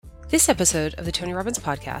This episode of the Tony Robbins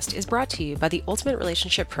Podcast is brought to you by the Ultimate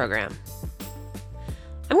Relationship Program.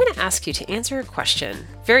 I'm going to ask you to answer a question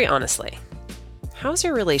very honestly. How's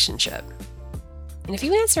your relationship? And if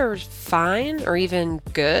you answer fine or even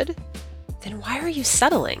good, then why are you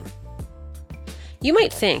settling? You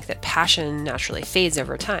might think that passion naturally fades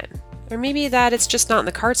over time, or maybe that it's just not in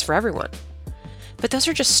the cards for everyone. But those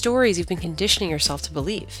are just stories you've been conditioning yourself to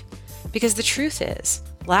believe. Because the truth is,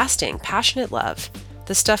 lasting, passionate love,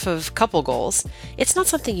 the stuff of couple goals, it's not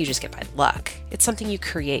something you just get by luck. It's something you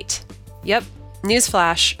create. Yep,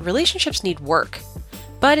 newsflash, relationships need work.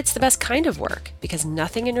 But it's the best kind of work, because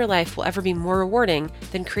nothing in your life will ever be more rewarding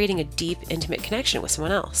than creating a deep, intimate connection with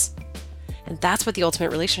someone else. And that's what the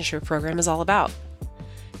Ultimate Relationship Program is all about.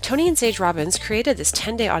 Tony and Sage Robbins created this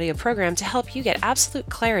 10-day audio program to help you get absolute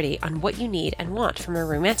clarity on what you need and want from a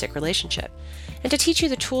romantic relationship, and to teach you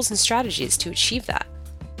the tools and strategies to achieve that.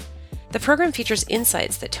 The program features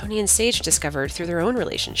insights that Tony and Sage discovered through their own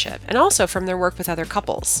relationship, and also from their work with other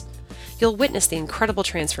couples. You'll witness the incredible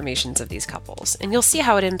transformations of these couples, and you'll see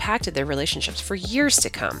how it impacted their relationships for years to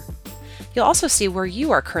come. You'll also see where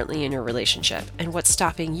you are currently in your relationship, and what's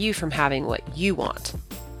stopping you from having what you want.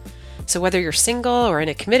 So whether you're single or in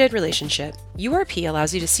a committed relationship, URP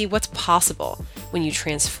allows you to see what's possible when you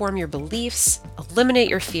transform your beliefs, eliminate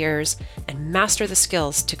your fears, and master the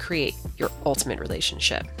skills to create your ultimate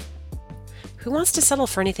relationship. Who wants to settle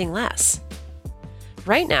for anything less?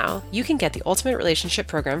 Right now, you can get the Ultimate Relationship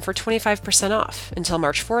Program for 25% off until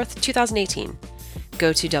March 4th, 2018.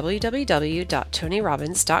 Go to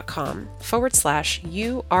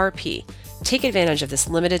www.tonyrobbins.com/URP. Take advantage of this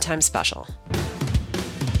limited time special.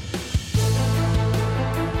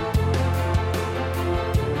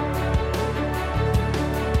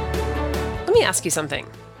 Let me ask you something.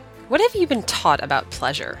 What have you been taught about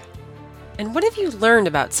pleasure? And what have you learned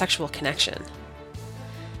about sexual connection?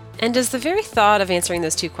 And does the very thought of answering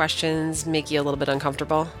those two questions make you a little bit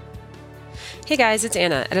uncomfortable? Hey guys, it's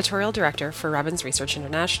Anna, Editorial Director for Robbins Research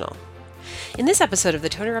International. In this episode of the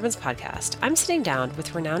Tony Robbins Podcast, I'm sitting down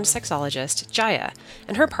with renowned sexologist Jaiya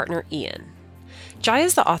and her partner Ian. Jaiya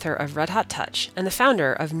is the author of Red Hot Touch and the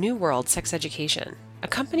founder of New World Sex Education, a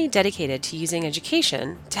company dedicated to using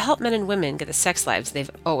education to help men and women get the sex lives they've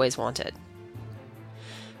always wanted.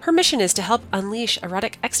 Her mission is to help unleash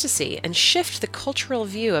erotic ecstasy and shift the cultural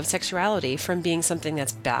view of sexuality from being something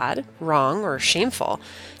that's bad, wrong, or shameful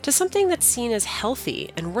to something that's seen as healthy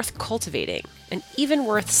and worth cultivating, and even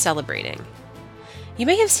worth celebrating. You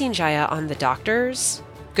may have seen Jaiya on The Doctors,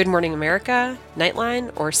 Good Morning America,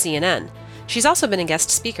 Nightline, or CNN. She's also been a guest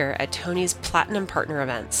speaker at Tony's Platinum Partner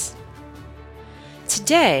events.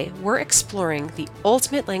 Today, we're exploring the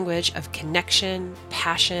ultimate language of connection,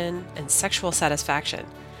 passion, and sexual satisfaction,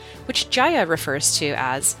 which Jaiya refers to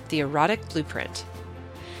as the erotic blueprint.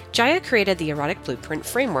 Jaiya created the erotic blueprint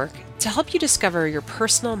framework to help you discover your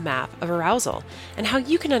personal map of arousal and how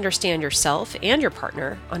you can understand yourself and your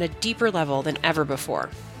partner on a deeper level than ever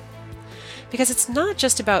before. Because it's not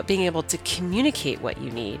just about being able to communicate what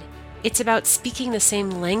you need, it's about speaking the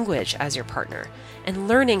same language as your partner and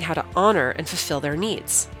learning how to honor and fulfill their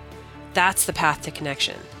needs. That's the path to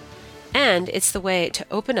connection. And it's the way to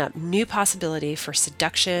open up new possibility for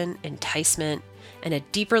seduction, enticement, and a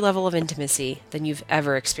deeper level of intimacy than you've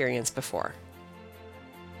ever experienced before.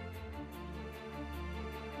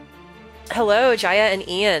 Hello, Jaiya and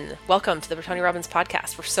Ian. Welcome to the Tony Robbins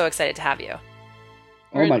Podcast. We're so excited to have you.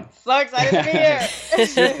 We're so excited to be here.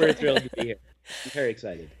 Super thrilled to be here. I'm very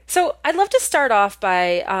excited. So I'd love to start off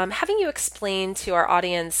by having you explain to our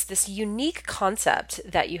audience this unique concept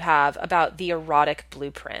that you have about the erotic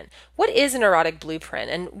blueprint. What is an erotic blueprint,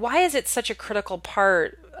 and why is it such a critical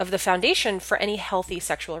part of the foundation for any healthy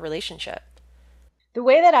sexual relationship? The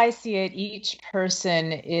way that I see it, each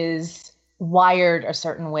person is wired a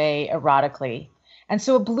certain way erotically. And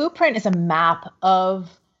so a blueprint is a map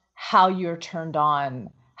of how you're turned on,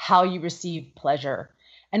 how you receive pleasure.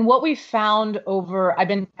 And what we found I've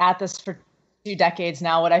been at this for 2 decades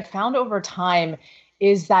now, what I found over time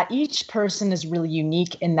is that each person is really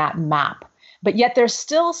unique in that map. But yet there's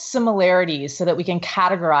still similarities so that we can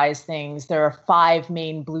categorize things. There are 5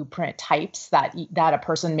 main blueprint types that a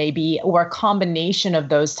person may be, or a combination of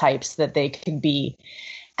those types that they can be.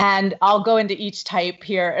 And I'll go into each type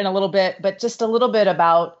here in a little bit, but just a little bit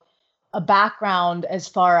about a background as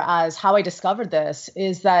far as how I discovered this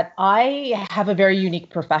is that I have a very unique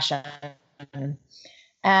profession.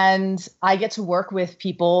 And I get to work with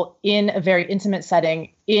people in a very intimate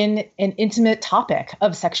setting, in an intimate topic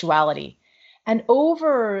of sexuality. And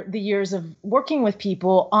over the years of working with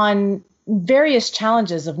people on various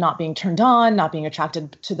challenges of not being turned on, not being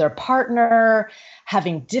attracted to their partner,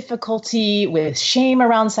 having difficulty with shame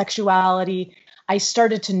around sexuality, I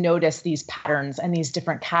started to notice these patterns and these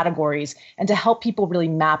different categories, and to help people really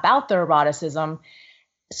map out their eroticism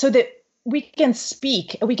so that we can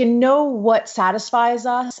speak, we can know what satisfies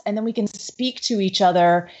us, and then we can speak to each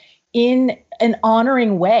other in an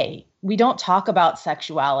honoring way. We don't talk about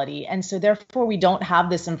sexuality. And so therefore we don't have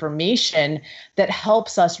this information that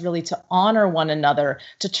helps us really to honor one another,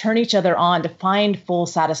 to turn each other on, to find full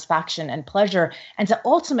satisfaction and pleasure, and to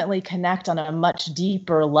ultimately connect on a much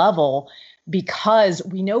deeper level, because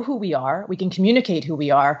we know who we are, we can communicate who we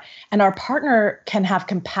are, and our partner can have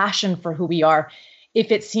compassion for who we are if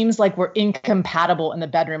it seems like we're incompatible in the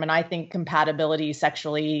bedroom. And I think compatibility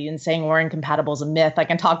sexually and saying we're incompatible is a myth. I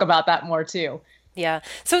can talk about that more too. Yeah.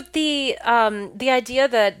 So the idea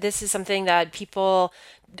that this is something that people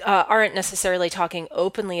aren't necessarily talking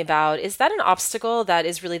openly about, is that an obstacle that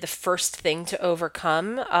is really the first thing to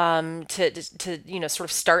overcome, to sort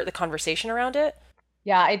of start the conversation around it?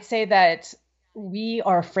 Yeah, I'd say that we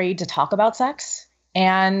are afraid to talk about sex,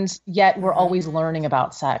 and yet we're always learning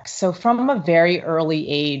about sex. So from a very early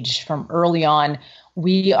age, from early on,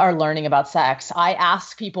 we are learning about sex. I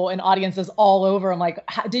ask people in audiences all over, I'm like,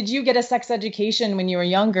 did you get a sex education when you were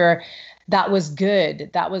younger that was good,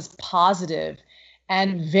 that was positive?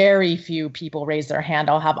 And very few people raise their hand.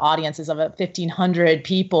 I'll have audiences of 1,500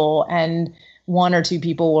 people, and one or two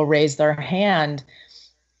people will raise their hand.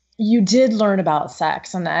 You did learn about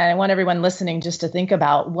sex. And I want everyone listening just to think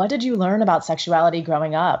about, what did you learn about sexuality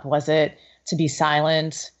growing up? Was it to be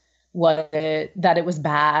silent? Was it that it was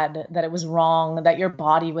bad, that it was wrong, that your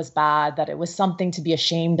body was bad, that it was something to be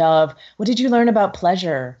ashamed of? What did you learn about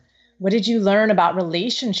pleasure? What did you learn about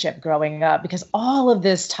relationship growing up? Because all of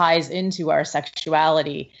this ties into our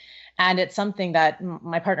sexuality. And it's something that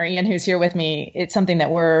my partner, Ian, who's here with me, it's something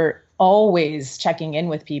that we're always checking in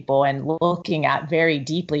with people and looking at very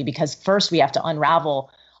deeply, because first we have to unravel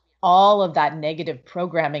all of that negative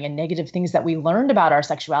programming and negative things that we learned about our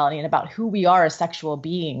sexuality and about who we are as sexual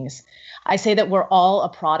beings. I say that we're all a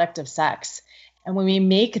product of sex. And when we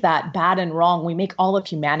make that bad and wrong, we make all of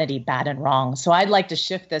humanity bad and wrong. So I'd like to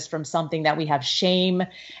shift this from something that we have shame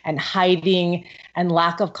and hiding and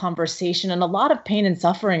lack of conversation and a lot of pain and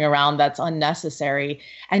suffering around that's unnecessary,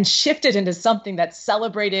 and shift it into something that's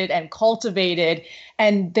celebrated and cultivated.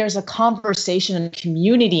 And there's a conversation and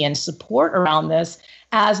community and support around this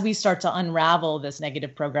as we start to unravel this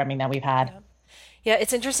negative programming that we've had. Yeah,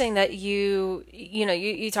 it's interesting that you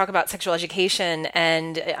talk about sexual education,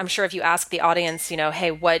 and I'm sure if you ask the audience,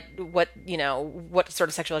 hey, what sort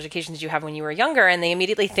of sexual education did you have when you were younger? And they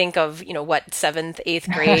immediately think of, what, seventh, eighth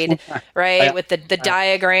grade, right? With the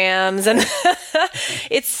diagrams, and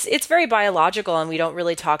it's very biological, and we don't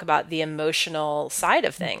really talk about the emotional side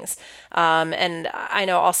of things. And I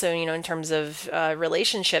know also, in terms of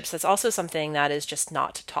relationships, that's also something that is just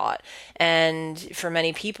not taught. And for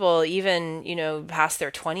many people, even, past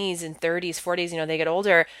their 20s and 30s, 40s, they get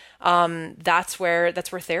older, that's where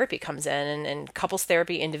therapy comes in, and couples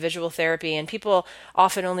therapy, individual therapy, and people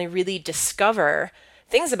often only really discover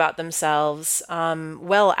things about themselves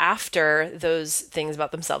well after those things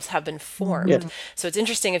about themselves have been formed. Yeah. So it's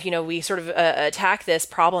interesting if we sort of attack this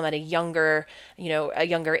problem at a younger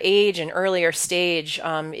age and earlier stage.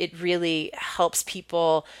 It really helps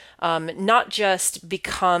people not just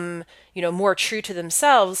become more true to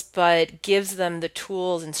themselves, but gives them the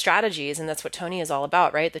tools and strategies, and that's what Tony is all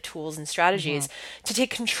about, right? The tools and strategies to take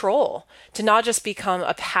control, to not just become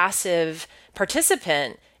a passive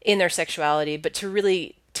participant in their sexuality, but to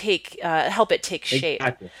really help it take shape.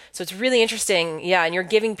 Exactly. So it's really interesting. Yeah. And you're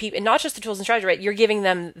giving people, and not just the tools and strategy, right? You're giving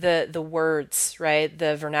them the words, right?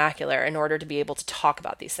 The vernacular, in order to be able to talk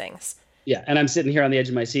about these things. Yeah. And I'm sitting here on the edge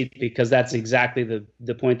of my seat because that's exactly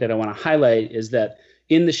the point that I want to highlight, is that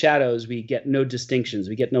in the shadows, we get no distinctions,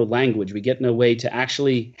 we get no language, we get no way to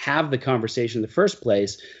actually have the conversation in the first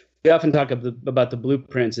place. We often talk about the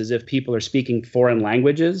blueprints as if people are speaking foreign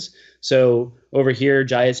languages. So over here,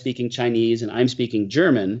 Jaiya is speaking Chinese and I'm speaking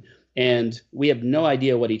German, and we have no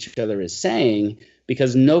idea what each other is saying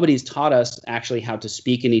because nobody's taught us actually how to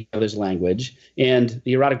speak in each other's language. And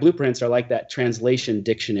the erotic blueprints are like that translation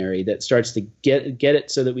dictionary that starts to get it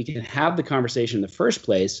so that we can have the conversation in the first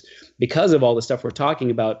place, because of all the stuff we're talking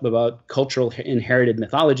about cultural inherited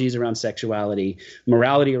mythologies around sexuality,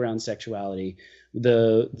 morality around sexuality.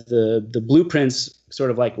 The blueprints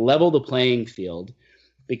sort of like level the playing field,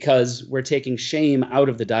 because we're taking shame out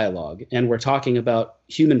of the dialogue and we're talking about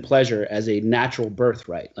human pleasure as a natural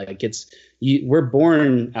birthright. Like we're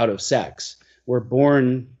born out of sex. We're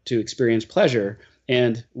born to experience pleasure.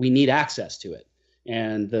 and we need access to it.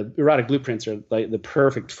 And the erotic blueprints are like the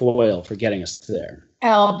perfect foil for getting us there.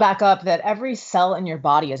 I'll back up that every cell in your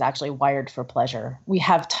body is actually wired for pleasure. We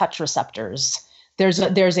have touch receptors.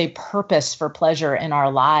 There's a purpose for pleasure in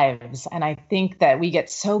our lives. And I think that we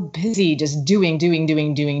get so busy just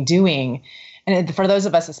doing. And for those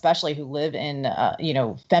of us, especially who live in,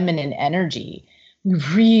 feminine energy, we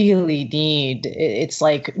really need, it's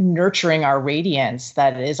like nurturing our radiance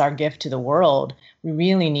that is our gift to the world. We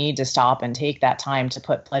really need to stop and take that time to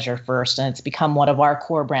put pleasure first. And it's become one of our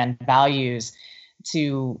core brand values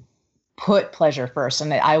to put pleasure first.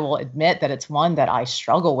 And I will admit that it's one that I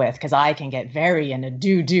struggle with because I can get very in a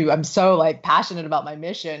do. I'm so like passionate about my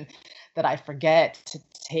mission that I forget to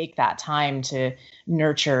take that time to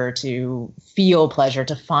nurture, to feel pleasure,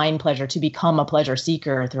 to find pleasure, to become a pleasure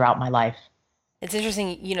seeker throughout my life. It's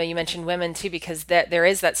interesting, you mentioned women too, because there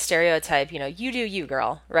is that stereotype, you do you,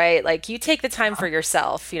 girl, right? Like you take the time for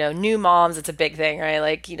yourself, new moms, it's a big thing, right?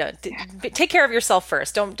 Like, take care of yourself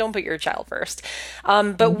first. Don't put your child first.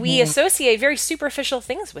 But we associate very superficial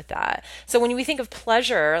things with that. So when we think of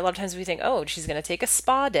pleasure, a lot of times we think, oh, she's going to take a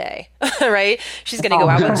spa day, right? She's going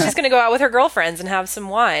to go out with her girlfriends and have some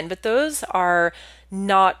wine. But those are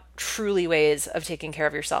not truly ways of taking care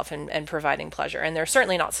of yourself and providing pleasure. And they're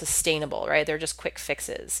certainly not sustainable, right? They're just quick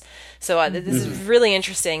fixes. So this is really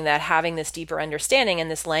interesting that having this deeper understanding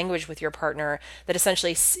and this language with your partner that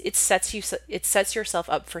essentially it sets yourself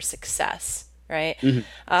up for success. Right.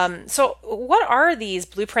 So what are these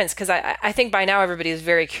blueprints? Because I think by now everybody is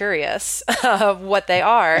very curious of what they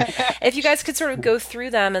are. If you guys could sort of go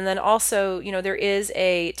through them, and then also, there is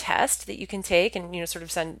a test that you can take and, sort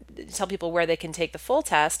of tell people where they can take the full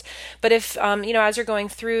test. But if, as you're going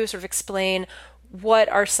through, sort of explain what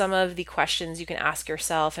are some of the questions you can ask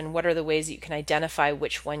yourself and what are the ways that you can identify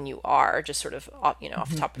which one you are, just sort of, off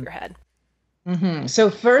the top of your head. So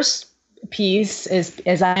first piece is,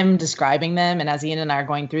 as I'm describing them and as Ian and I are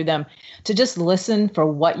going through them, to just listen for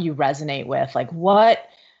what you resonate with. Like,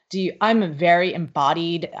 I'm a very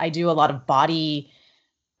embodied, I do a lot of body.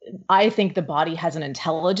 I think the body has an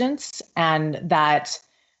intelligence and that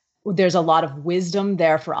there's a lot of wisdom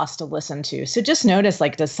there for us to listen to. So just notice,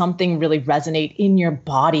 like, does something really resonate in your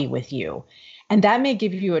body with you? And that may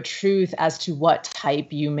give you a truth as to what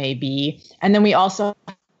type you may be. And then we also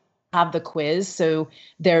have the quiz. So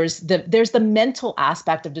there's the mental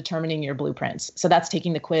aspect of determining your blueprints. So that's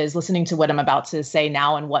taking the quiz, listening to what I'm about to say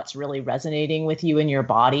now and what's really resonating with you in your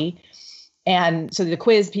body. And so the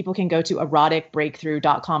quiz, people can go to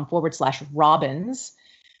eroticbreakthrough.com/Robins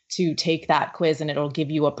to take that quiz, and it'll give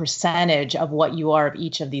you a percentage of what you are of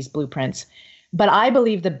each of these blueprints. But I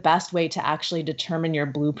believe the best way to actually determine your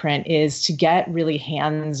blueprint is to get really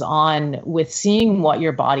hands-on with seeing what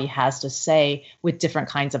your body has to say with different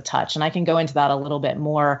kinds of touch. And I can go into that a little bit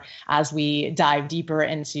more as we dive deeper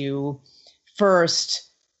into first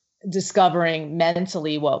discovering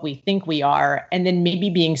mentally what we think we are, and then maybe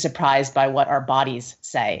being surprised by what our bodies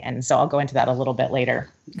say. And so I'll go into that a little bit later.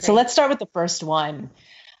 Great. So let's start with the first one,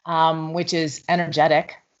 which is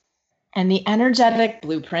energetic. And the energetic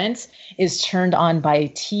blueprint is turned on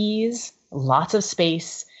by tease, lots of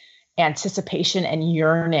space, anticipation, and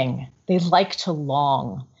yearning. They like to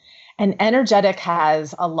long. And energetic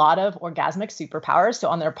has a lot of orgasmic superpowers. So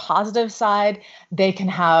on their positive side, they can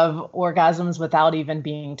have orgasms without even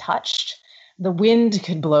being touched. The wind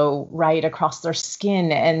could blow right across their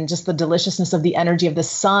skin, and just the deliciousness of the energy of the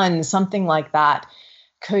sun, something like that,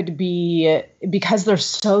 could be, because they're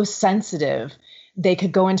so sensitive, they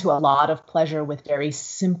could go into a lot of pleasure with very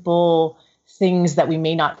simple things that we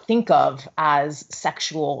may not think of as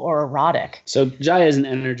sexual or erotic. So Jaiya is an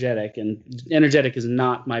energetic, and energetic is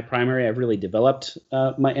not my primary. I've really developed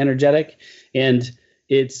my energetic. And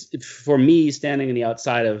it's, for me, standing on the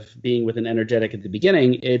outside of being with an energetic at the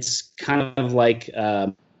beginning, it's kind of like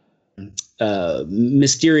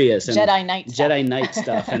mysterious and Jedi Knight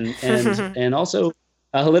stuff, and also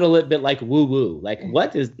a little bit like woo woo. Like,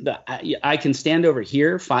 what is I can stand over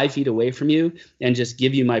here 5 feet away from you and just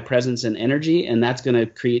give you my presence and energy, and that's going to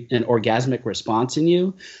create an orgasmic response in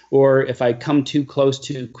you. Or if I come too close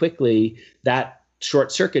too quickly, that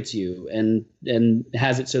short circuits you and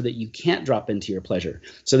has it so that you can't drop into your pleasure.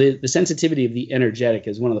 So the sensitivity of the energetic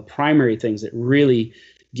is one of the primary things that really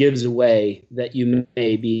gives away that you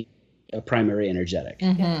may be a primary energetic.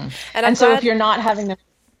 Mm-hmm. And so if you're not having the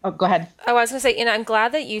Oh, go ahead. Oh, I was going to say, I'm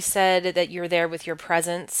glad that you said that you're there with your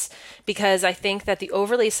presence, because I think that the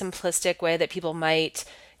overly simplistic way that people might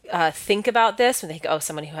think about this when they think, oh,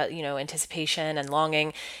 someone who has, anticipation and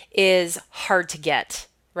longing, is hard to get.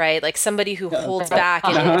 right? Like somebody who holds back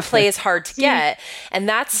and plays hard to get. And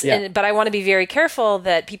that's, but I want to be very careful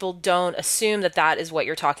that people don't assume that that is what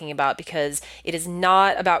you're talking about, because it is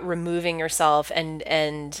not about removing yourself and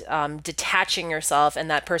detaching yourself, and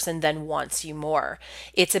that person then wants you more.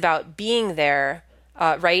 It's about being there,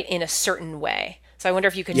 right, in a certain way. So I wonder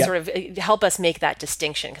if you could sort of help us make that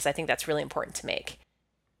distinction, because I think that's really important to make.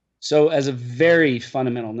 So as a very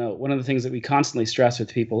fundamental note, one of the things that we constantly stress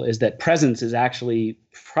with people is that presence is actually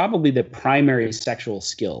probably the primary sexual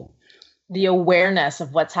skill. The awareness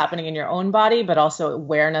of what's happening in your own body, but also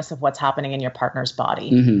awareness of what's happening in your partner's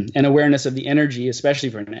body. Mm-hmm. And awareness of the energy,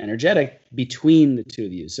 especially for an energetic, between the two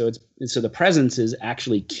of you. So the presence is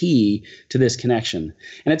actually key to this connection.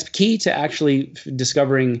 And it's key to actually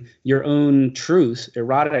discovering your own truth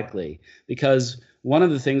erotically, because one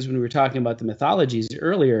of the things when we were talking about the mythologies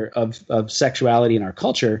earlier of sexuality in our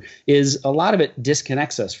culture is a lot of it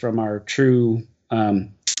disconnects us from our true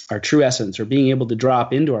essence, or being able to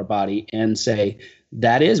drop into our body and say,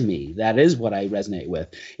 that is me. That is what I resonate with.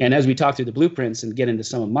 And as we talk through the blueprints and get into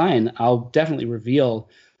some of mine, I'll definitely reveal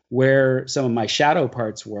where some of my shadow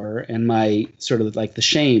parts were, and my sort of like the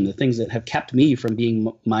shame, the things that have kept me from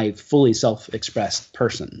being my fully self-expressed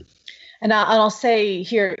person. And I'll say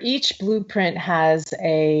here, each blueprint has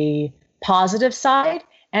a positive side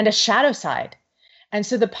and a shadow side. And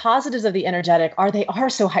so the positives of the energetic they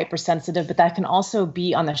are so hypersensitive, but that can also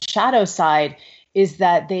be on the shadow side, is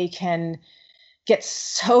that they can get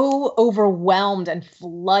so overwhelmed and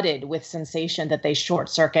flooded with sensation that they short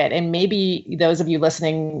circuit. And maybe those of you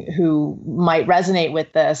listening who might resonate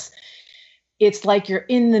with this, it's like you're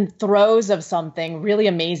in the throes of something really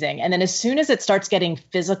amazing. And then as soon as it starts getting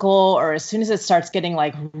physical, or as soon as it starts getting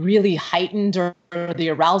like really heightened, or the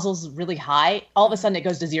arousal's really high, all of a sudden it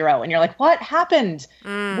goes to zero. And you're like, what happened?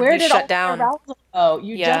 Where did all the arousal go?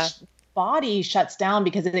 Just body shuts down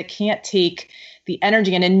because it can't take the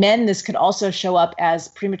energy. And in men, this could also show up as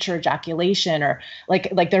premature ejaculation, or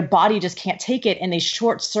like their body just can't take it and they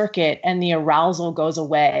short circuit and the arousal goes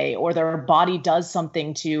away, or their body does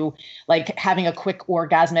something to, like having a quick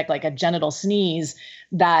orgasmic, like a genital sneeze,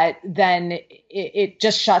 that then it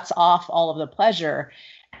just shuts off all of the pleasure.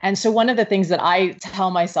 And so one of the things that I tell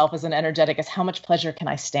myself as an energetic is, how much pleasure can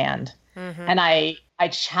I stand? Mm-hmm. And I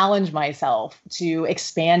challenge myself to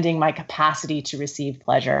expanding my capacity to receive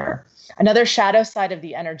pleasure. Another shadow side of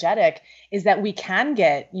the energetic is that we can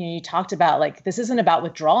get, you talked about, like, this isn't about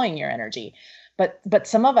withdrawing your energy, but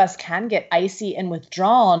some of us can get icy and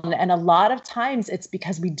withdrawn. And a lot of times it's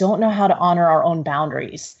because we don't know how to honor our own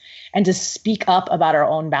boundaries and to speak up about our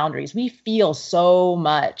own boundaries. We feel so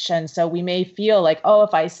much. And so we may feel like, oh,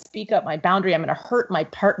 if I speak up my boundary, I'm going to hurt my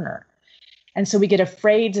partner. And so we get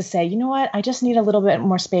afraid to say, you know what, I just need a little bit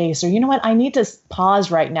more space, or, you know what, I need to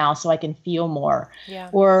pause right now so I can feel more. Yeah.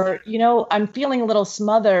 Or, I'm feeling a little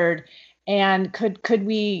smothered, and could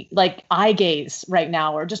we like eye gaze right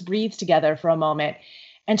now, or just breathe together for a moment.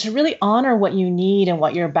 And to really honor what you need and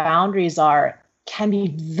what your boundaries are can be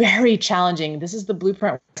very challenging. This is the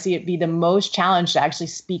blueprint. I see it be the most challenged, to actually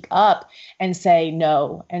speak up and say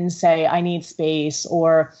no, and say, I need space,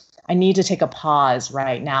 or I need to take a pause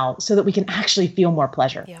right now, so that we can actually feel more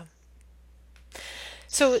pleasure. Yeah.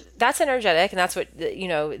 So that's energetic, and that's what,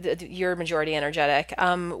 you're majority energetic.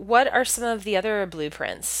 What are some of the other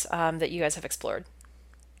blueprints that you guys have explored?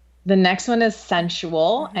 The next one is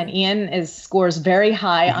sensual, mm-hmm. and Ian scores very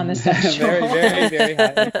high on the sensual. Very, very, very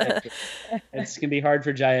high. It's going to be hard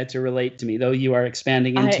for Jaiya to relate to me, though you are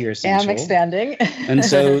expanding into your sensual. I am expanding. And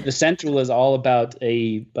so the sensual is all about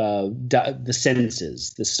the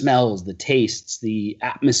senses, the smells, the tastes, the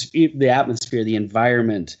atmosphere, the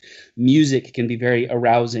environment. Music can be very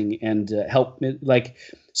arousing and help.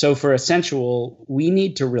 So for a sensual, we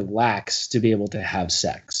need to relax to be able to have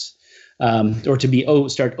sex. Or to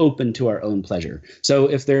start open to our own pleasure. So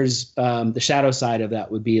if there's the shadow side of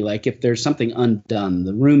that would be like, if there's something undone,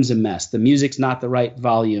 the room's a mess, the music's not the right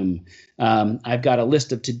volume, I've got a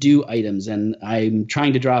list of to-do items and I'm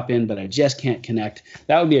trying to drop in, but I just can't connect.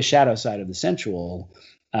 That would be a shadow side of the sensual.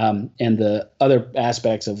 And the other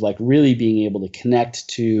aspects of like really being able to connect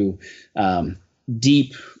to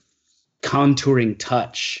deep contouring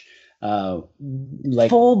touch, like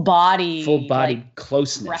full body like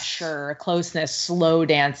closeness, pressure, closeness, slow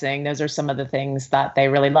dancing. Those are some of the things that they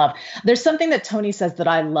really love. There's something that Tony says that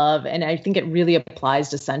I love, and I think it really applies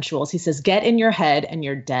to sensuals. He says, get in your head and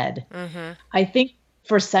you're dead. Mm-hmm. I think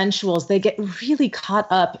for sensuals, they get really caught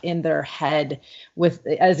up in their head with,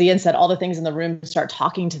 as Ian said, all the things in the room start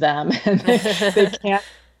talking to them, and they can't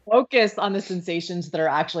focus on the sensations that are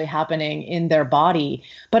actually happening in their body.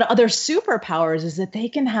 But other superpowers is that they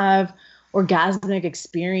can have orgasmic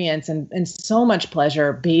experience and so much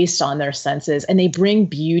pleasure based on their senses, and they bring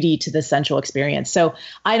beauty to the sensual experience. So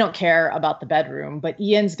I don't care about the bedroom, but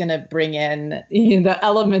Ian's going to bring in the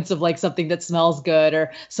elements of like something that smells good or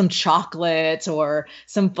some chocolate or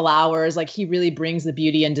some flowers. Like he really brings the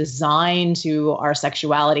beauty and design to our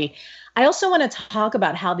sexuality. I also want to talk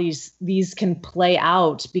about how these can play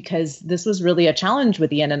out, because this was really a challenge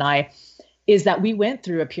with Ian and I, is that we went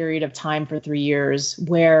through a period of time for 3 years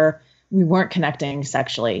where we weren't connecting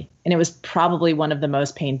sexually. And it was probably one of the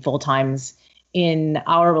most painful times in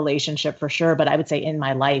our relationship for sure, but I would say in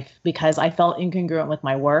my life, because I felt incongruent with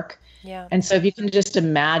my work. Yeah. And so if you can just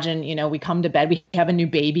imagine, we come to bed, we have a new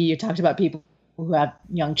baby. You talked about people who have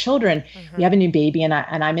young children. Mm-hmm. We have a new baby and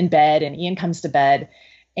I'm in bed and Ian comes to bed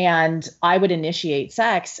and I would initiate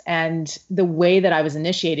sex. And the way that I was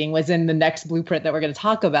initiating was in the next blueprint that we're going to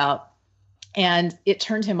talk about. And it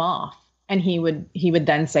turned him off. And he would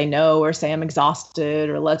then say no, or say I'm exhausted,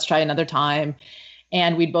 or let's try another time.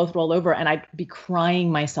 And we'd both roll over and I'd be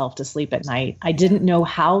crying myself to sleep at night. I didn't know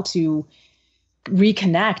how to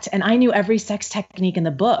reconnect. And I knew every sex technique in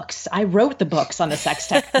the books. I wrote the books on the sex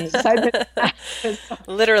techniques.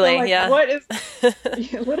 Literally, like, yeah. What is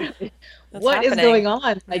literally? What is going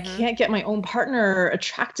on? I can't get my own partner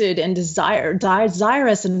attracted and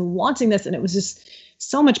desirous and wanting this. And it was just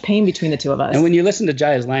so much pain between the two of us. And when you listen to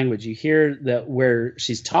Jaiya's language, you hear that where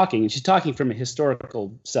she's talking, and she's talking from a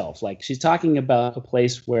historical self. Like she's talking about a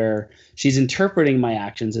place where she's interpreting my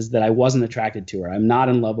actions as that I wasn't attracted to her. I'm not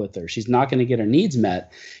in love with her. She's not going to get her needs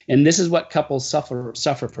met. And this is what couples suffer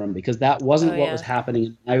from, because that wasn't what was happening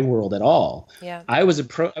in my world at all. Yeah. I was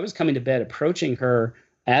coming to bed approaching her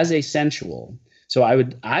as a sensual. So I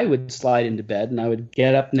would slide into bed and I would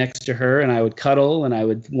get up next to her and I would cuddle and I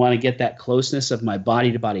would want to get that closeness of my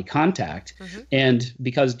body to body contact. Mm-hmm. And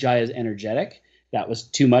because Jaiya is energetic, that was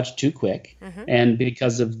too much, too quick. Mm-hmm. And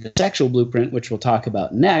because of the sexual blueprint, which we'll talk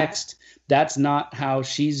about next, that's not how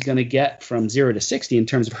she's going to get from 0 to 60 in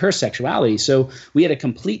terms of her sexuality. So we had a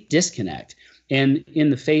complete disconnect. And in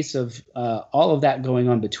the face of all of that going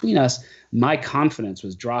on between us, my confidence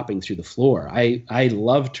was dropping through the floor. I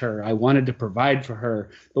loved her. I wanted to provide for her,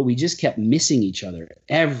 but we just kept missing each other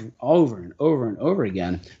over and over and over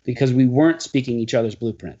again because we weren't speaking each other's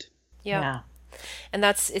blueprint. Yeah. And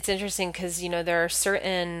it's interesting because, there are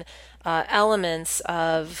certain elements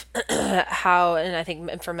of how, and I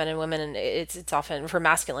think for men and women, and it's often for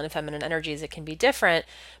masculine and feminine energies, it can be different.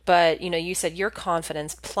 But, you said your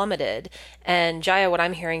confidence plummeted. And Jaiya, what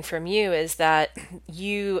I'm hearing from you is that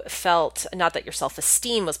you felt, not that your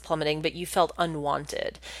self-esteem was plummeting, but you felt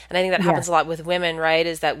unwanted. And I think that happens a lot with women, right?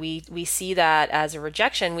 Is that we see that as a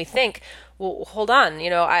rejection. We think, well, hold on,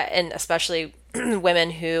 and especially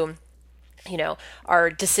women who are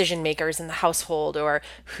decision makers in the household, or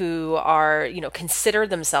who are, consider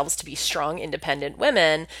themselves to be strong, independent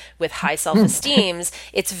women with high self-esteems.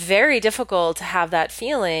 It's very difficult to have that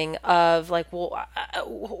feeling of like, well,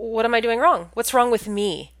 what am I doing wrong? What's wrong with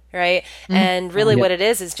me? Right. Mm-hmm. And really what it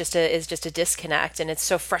is just a disconnect. And it's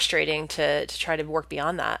so frustrating to try to work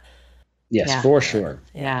beyond that. Yes, for sure.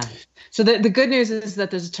 Yeah. So the good news is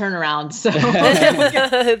that there's a turnaround. So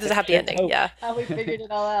there's a happy ending. Yeah. How we figured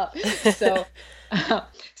it all out.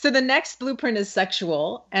 So the next blueprint is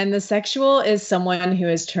sexual, and the sexual is someone who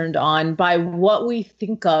is turned on by what we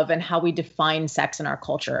think of and how we define sex in our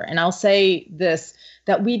culture. And I'll say this,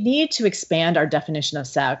 that we need to expand our definition of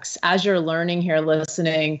sex. As you're learning here,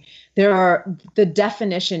 listening, the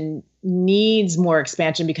definition needs more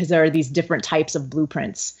expansion because there are these different types of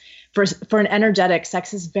blueprints. For an energetic,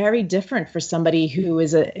 sex is very different for somebody who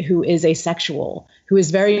is asexual, who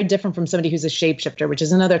is very different from somebody who's a shapeshifter, which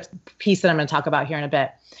is another piece that I'm going to talk about here in a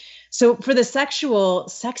bit. So for the sexual,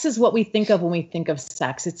 sex is what we think of when we think of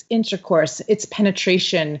sex. It's intercourse, it's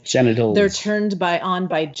penetration. Genitals. They're turned on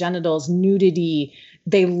by genitals, nudity.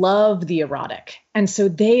 They love the erotic. And so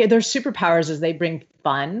their superpowers is they bring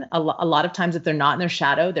fun. A lot of times if they're not in their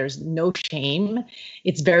shadow, there's no shame.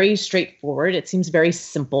 It's very straightforward. It seems very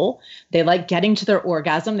simple. They like getting to their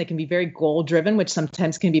orgasm. They can be very goal driven, which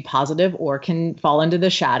sometimes can be positive or can fall into the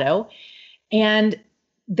shadow. And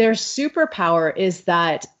their superpower is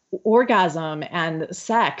that orgasm and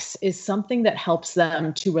sex is something that helps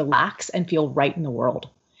them to relax and feel right in the world.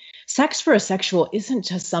 Sex for a sexual isn't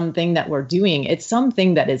just something that we're doing. It's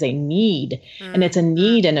something that is a need, and it's a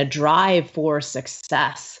need and a drive for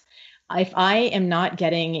success. If I am not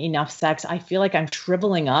getting enough sex, I feel like I'm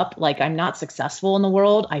shriveling up, like I'm not successful in the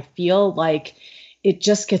world. I feel like it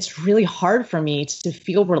just gets really hard for me to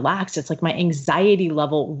feel relaxed. It's like my anxiety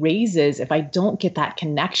level raises if I don't get that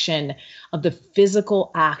connection of the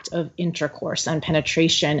physical act of intercourse and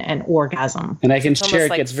penetration and orgasm. And I can It's share almost it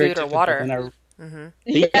like gets very food or difficult water. in our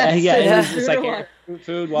Yes, it's like air,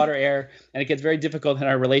 food, water, air, and it gets very difficult in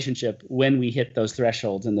our relationship when we hit those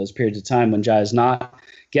thresholds and those periods of time when Jaiya is not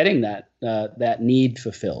getting that need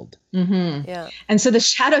fulfilled. Mm-hmm. Yeah. And so the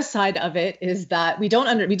shadow side of it is that we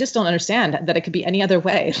just don't understand that it could be any other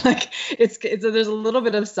way. Like it's there's a little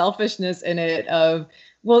bit of selfishness in it of,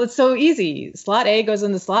 well, it's so easy. Slot A goes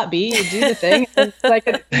into slot B. You do the thing. And it's like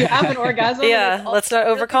you have an orgasm. Yeah, let's not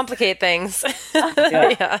overcomplicate things.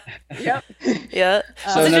 Yeah. Yep. Yeah.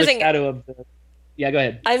 So another shadow of the. Yeah, go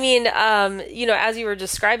ahead. I mean, as you were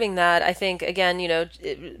describing that, I think, again,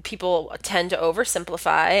 people tend to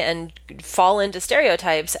oversimplify and fall into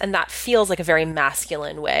stereotypes, and that feels like a very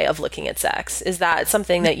masculine way of looking at sex. Is that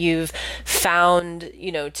something that you've found,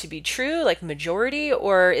 to be true, like majority,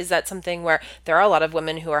 or is that something where there are a lot of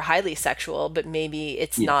women who are highly sexual, but maybe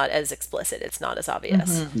it's not as explicit, it's not as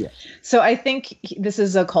obvious? Mm-hmm. Yeah. So I think this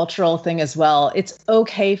is a cultural thing as well. It's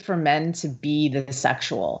okay for men to be the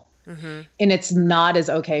sexual. Mm-hmm. And it's not as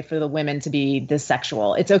okay for the women to be the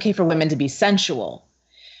sexual. It's okay for women to be sensual.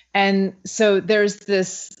 And so there's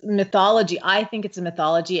this mythology. I think it's a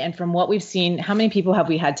mythology. And from what we've seen, how many people have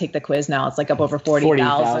we had take the quiz now? It's like up over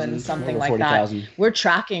 40,000, something like 40, that. We're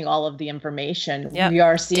tracking all of the information. Yep. We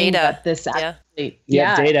are seeing data. That this actually,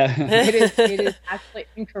 data. it is actually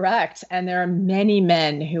incorrect. And there are many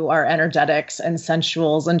men who are energetics and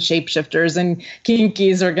sensuals and shapeshifters and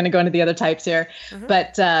kinkies. Are going to go into the other types here. Mm-hmm.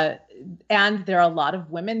 But and there are a lot of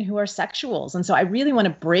women who are sexuals. And so I really want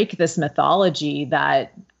to break this mythology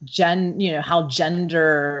that how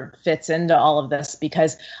gender fits into all of this,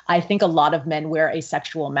 because I think a lot of men wear a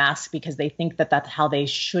sexual mask because they think that that's how they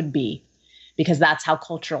should be, because that's how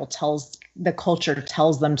the culture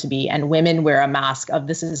tells them to be. And women wear a mask of,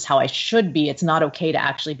 this is how I should be. It's not okay to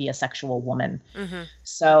actually be a sexual woman. Mm-hmm.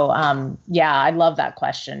 So, I love that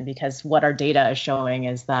question, because what our data is showing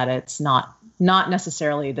is that it's not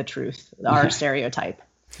necessarily the truth, our stereotype.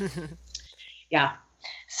 Yeah.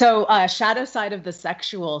 So shadow side of the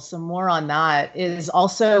sexual, some more on that, is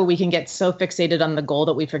also we can get so fixated on the goal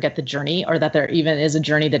that we forget the journey, or that there even is a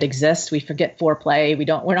journey that exists. We forget foreplay.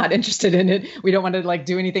 We're not interested in it. We don't want to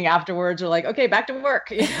do anything afterwards. We're like, okay, back to work.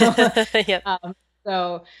 Yep.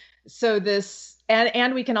 So this,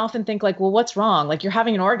 and we can often think like, well, what's wrong? Like, you're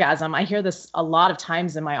having an orgasm. I hear this a lot of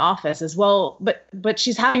times in my office as well, but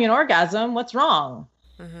she's having an orgasm. What's wrong?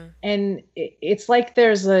 Mm-hmm. And it's like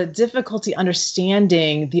there's a difficulty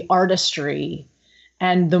understanding the artistry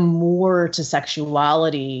and the more to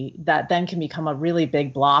sexuality that then can become a really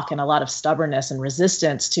big block and a lot of stubbornness and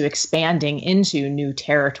resistance to expanding into new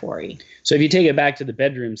territory. So if you take it back to the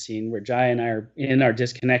bedroom scene where Jaiya and I are in our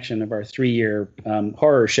disconnection of our 3-year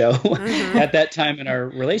horror show mm-hmm. at that time in our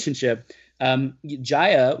relationship,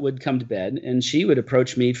 Jaiya would come to bed and she would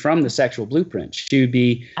approach me from the sexual blueprint. She would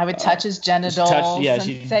be. I would touch his genitals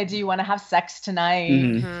and say, "Do you want to have sex tonight?"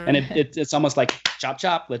 Mm-hmm. Mm-hmm. And it's almost like chop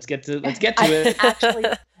chop. Let's get to it. I actually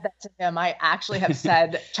said that to him. I actually have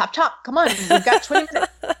said, "Chop chop, come on, we've got 20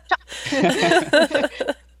 minutes."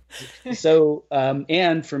 Chop. So,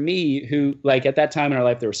 and for me, who at that time in our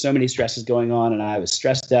life, there were so many stresses going on and I was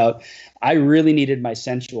stressed out. I really needed my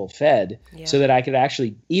sensual fed so that I could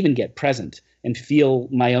actually even get present and feel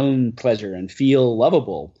my own pleasure and feel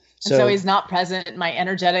lovable. So he's not present. My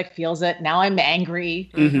energetic feels it. Now I'm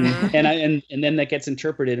angry. Mm-hmm. And then that gets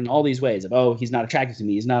interpreted in all these ways of, oh, he's not attracted to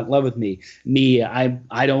me. He's not in love with me.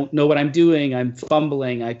 I don't know what I'm doing. I'm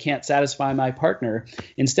fumbling. I can't satisfy my partner.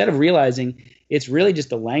 Instead of realizing it's really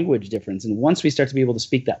just a language difference. And once we start to be able to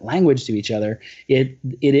speak that language to each other,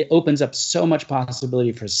 it opens up so much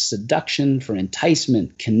possibility for seduction, for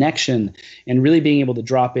enticement, connection, and really being able to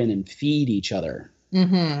drop in and feed each other.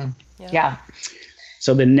 Mm-hmm. Yeah.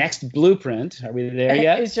 So the next blueprint, are we there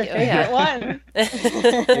yet? Is your favorite one.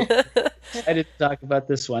 Excited to talk about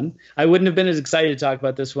this one. I wouldn't have been as excited to talk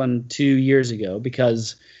about this one 2 years ago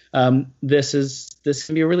because this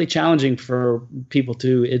can be really challenging for people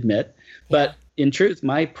to admit. But in truth,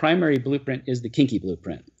 my primary blueprint is the kinky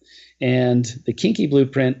blueprint. And the kinky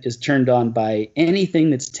blueprint is turned on by anything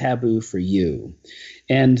that's taboo for you.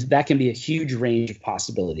 And that can be a huge range of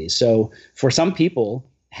possibilities. So for some people,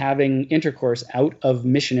 having intercourse out of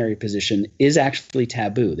missionary position is actually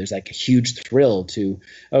taboo. There's like a huge thrill to,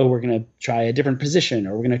 oh, we're going to try a different position,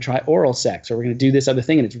 or we're going to try oral sex, or we're going to do this other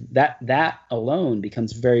thing. And it's that alone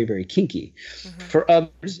becomes very, very kinky. For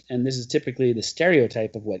others, and this is typically the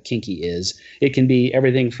stereotype of what kinky is, it can be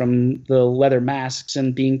everything from the leather masks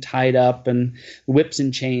and being tied up and whips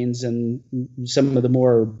and chains and some of the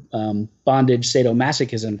more bondage,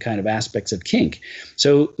 sadomasochism kind of aspects of kink.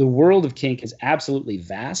 So the world of kink is absolutely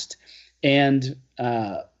vast, and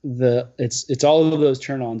it's all of those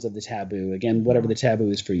turn-ons of the taboo. Again, whatever the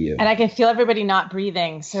taboo is for you. And I can feel everybody not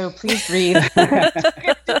breathing, so please breathe.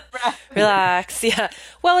 Relax. Yeah.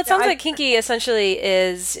 Well, it sounds like kinky essentially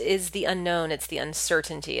is the unknown. It's the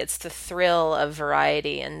uncertainty. It's the thrill of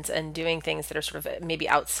variety and doing things that are sort of maybe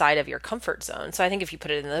outside of your comfort zone. So I think if you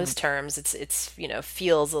put it in those terms, it's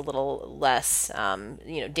feels a little less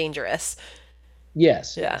dangerous.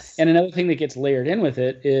 Yes. Yes. And another thing that gets layered in with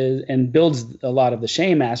it is, and builds a lot of the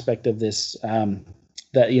shame aspect of this,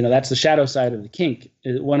 that's the shadow side of the kink.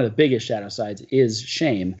 One of the biggest shadow sides is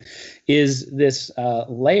shame, is this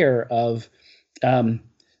layer of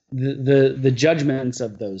the judgments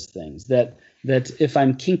of those things, that if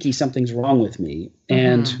I'm kinky, something's wrong with me.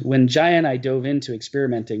 And when Jaiya and I dove into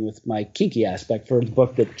experimenting with my kinky aspect for the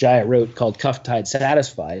book that Jaiya wrote called Cuffed, Tied,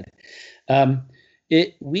 Satisfied,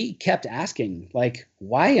 we kept asking, like,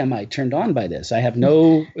 why am I turned on by this? I have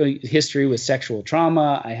no history with sexual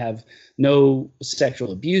trauma. I have no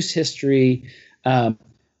sexual abuse history.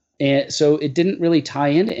 And so it didn't really tie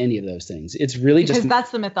into any of those things. It's really because just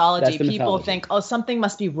that's the mythology. That's the People mythology. think, oh, something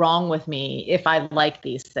must be wrong with me if I like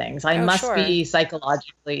these things. I must be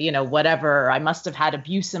psychologically, whatever. I must have had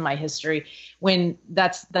abuse in my history. When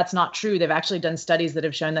that's not true. They've actually done studies that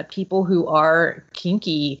have shown that people who are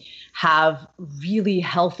kinky have really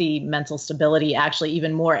healthy mental stability, actually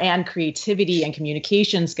even more, and creativity and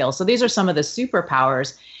communication skills. So these are some of the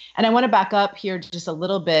superpowers. And I want to back up here just a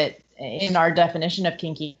little bit. In our definition of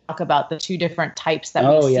kinky, talk about the two different types that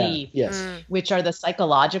we see, which are the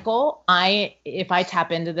psychological. If I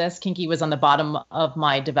tap into this, kinky was on the bottom of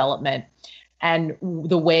my development. And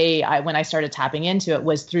the way when I started tapping into it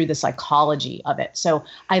was through the psychology of it. So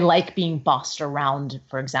I like being bossed around,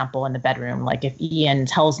 for example, in the bedroom. Like if Ian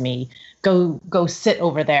tells me, go sit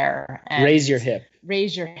over there and raise your hip,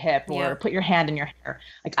 or put your hand in your hair.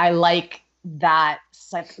 Like I like that,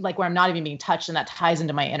 like where I'm not even being touched, and that ties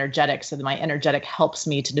into my energetic. So that my energetic helps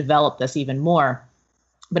me to develop this even more,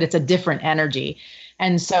 but it's a different energy.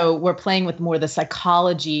 And so we're playing with more the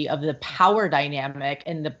psychology of the power dynamic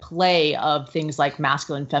and the play of things like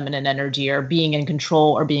masculine, feminine energy, or being in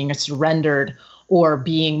control, or being surrendered, or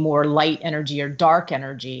being more light energy or dark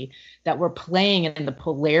energy, that we're playing in the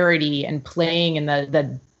polarity and playing in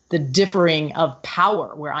the differing of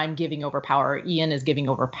power, where I'm giving over power, or Ian is giving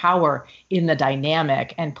over power in the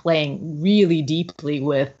dynamic, and playing really deeply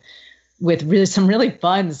with really some really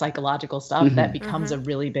fun psychological stuff that becomes a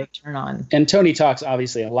really big turn on. And Tony talks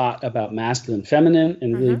obviously a lot about masculine, feminine,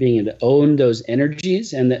 and really being able to own those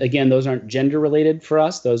energies. And again, those aren't gender related for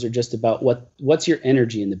us. Those are just about what's your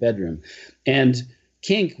energy in the bedroom. And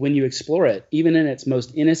kink, when you explore it, even in its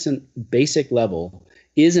most innocent, basic level,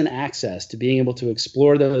 is an access to being able to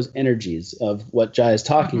explore those energies of what Jaiya is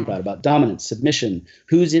talking about dominance, submission,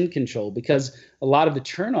 who's in control, because a lot of the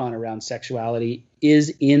turn on around sexuality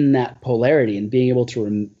is in that polarity, and being able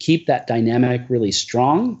to keep that dynamic really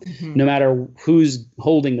strong, no matter who's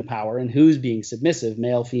holding the power and who's being submissive,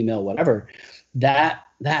 male, female, whatever.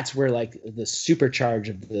 That's where like the supercharge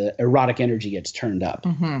of the erotic energy gets turned up.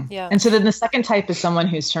 Yeah. And so then the second type is someone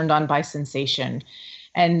who's turned on by sensation.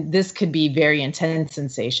 And this could be very intense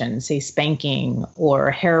sensation, say spanking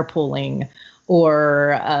or hair pulling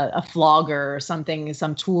or a flogger or something,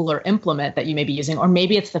 some tool or implement that you may be using. Or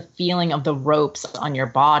maybe it's the feeling of the ropes on your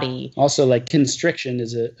body. Also, like constriction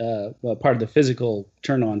is a part of the physical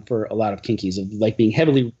turn on for a lot of kinkies, of like being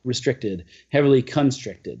heavily restricted, heavily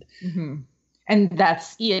constricted. And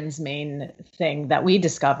that's Ian's main thing that we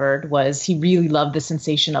discovered, was he really loved the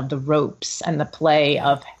sensation of the ropes and the play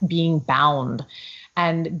of being bound.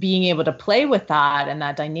 And being able to play with that and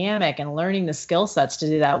that dynamic and learning the skill sets to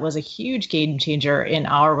do that was a huge game changer in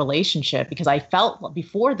our relationship, because I felt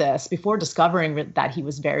before discovering that he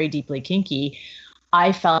was very deeply kinky,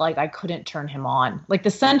 I felt like I couldn't turn him on. Like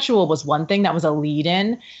the sensual was one thing that was a lead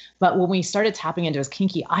in, but when we started tapping into his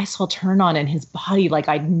kinky, I saw turn on in his body like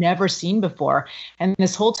I'd never seen before. And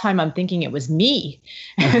this whole time I'm thinking it was me.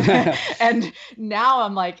 And now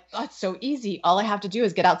I'm like, oh, it's so easy. All I have to do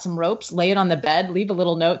is get out some ropes, lay it on the bed, leave a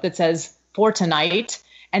little note that says for tonight.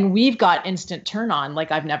 And we've got instant turn on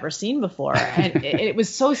like I've never seen before. And it was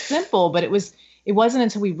so simple, but it was it wasn't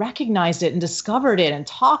until we recognized it and discovered it and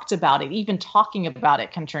talked about it, even talking about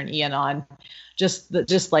it can turn Ian on,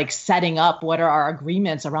 just like setting up what are our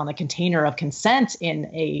agreements around the container of consent in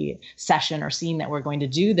a session or scene that we're going to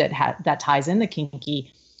do that ties in the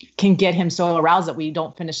kinky, can get him so aroused that we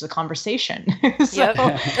don't finish the conversation. So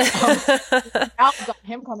now got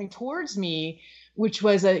him coming towards me, which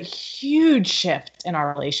was a huge shift in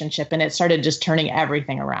our relationship, and it started just turning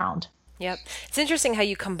everything around. Yep. It's interesting how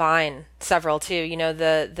you combine several too. You know,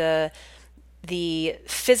 the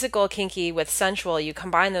physical kinky with sensual, you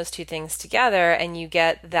combine those two things together and you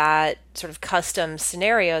get that sort of custom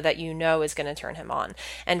scenario that you know is going to turn him on.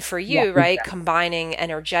 And for you, right, combining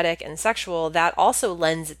energetic and sexual, that also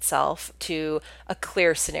lends itself to a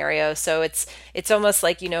clear scenario. So it's almost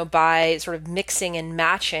like, you know, by sort of mixing and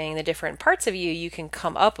matching the different parts of you, you can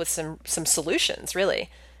come up with some solutions,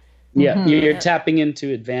 really. Yeah, you're tapping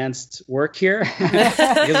into advanced work here.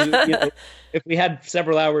 Because, you know, if we had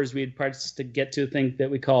several hours, we'd parts to get to a thing that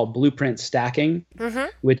we call blueprint stacking,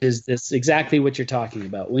 which is this exactly what you're talking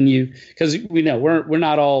about. When you, because we know we're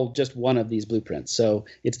not all just one of these blueprints, so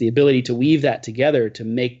it's the ability to weave that together to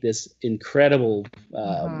make this incredible,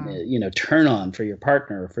 you know, turn on for your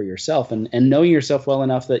partner or for yourself, and knowing yourself well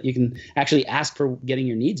enough that you can actually ask for getting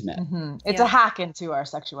your needs met. It's a hack into our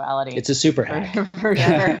sexuality. It's a super hack for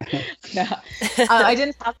sure. No. I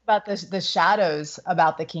didn't talk about the shadows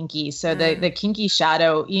about the kinky. So the kinky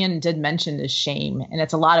shadow, Ian did mention, is shame. And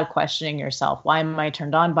it's a lot of questioning yourself. Why am I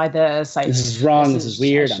turned on by this? This is wrong. This is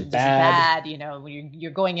weird. I'm bad. You know,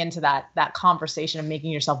 you're going into that conversation of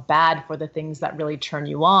making yourself bad for the things that really turn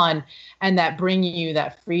you on and that bring you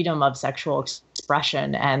that freedom of sexual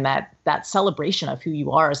expression and that celebration of who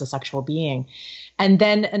you are as a sexual being. And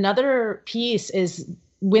then another piece is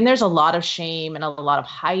when there's a lot of shame and a lot of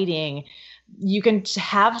hiding, you can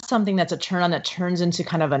have something that's a turn on that turns into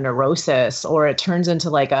kind of a neurosis, or it turns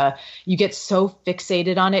into like you get so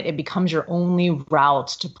fixated on it, it becomes your only route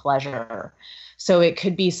to pleasure. So it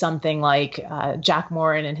could be something like Jack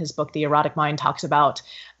Morin in his book, The Erotic Mind, talks about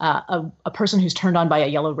a person who's turned on by a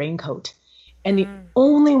yellow raincoat. And the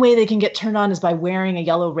only way they can get turned on is by wearing a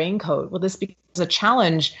yellow raincoat. Well, this becomes a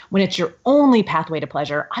challenge when it's your only pathway to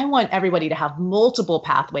pleasure. I want everybody to have multiple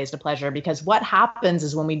pathways to pleasure, because what happens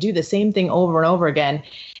is when we do the same thing over and over again,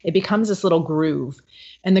 it becomes this little groove,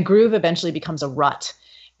 and the groove eventually becomes a rut.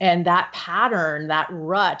 And that pattern, that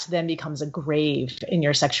rut, then becomes a grave in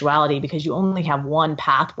your sexuality because you only have one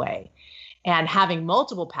pathway. And having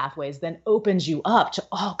multiple pathways then opens you up to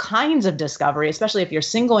all kinds of discovery, especially if you're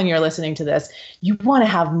single and you're listening to this. You want to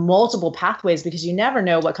have multiple pathways because you never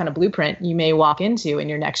know what kind of blueprint you may walk into in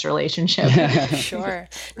your next relationship. Sure.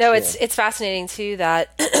 No, it's fascinating too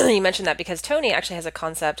that you mentioned that, because Tony actually has a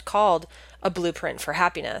concept called a blueprint for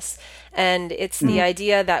happiness. And it's the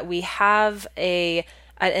idea that we have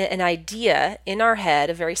an idea in our head,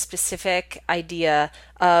 a very specific idea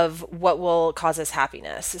of what will cause us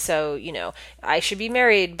happiness. So, you know, I should be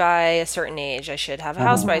married by a certain age. I should have a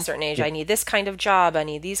house by a certain age. I need this kind of job. I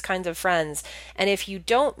need these kinds of friends. And if you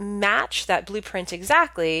don't match that blueprint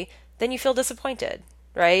exactly, then you feel disappointed,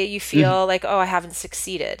 right? You feel like, oh, I haven't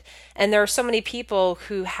succeeded. And there are so many people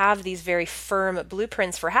who have these very firm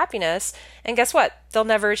blueprints for happiness. And guess what? They'll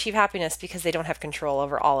never achieve happiness because they don't have control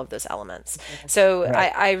over all of those elements. So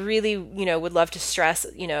I really, you know, would love to stress,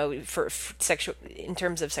 you know, for sexual, in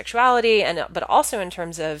terms of sexuality, but also in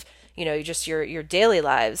terms of, you know, just your daily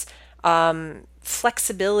lives,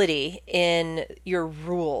 flexibility in your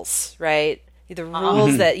rules, right? The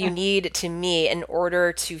rules that you need to meet in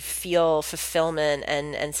order to feel fulfillment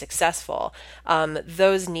and successful,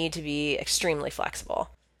 those need to be extremely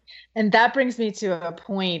flexible. And that brings me to a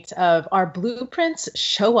point of our blueprints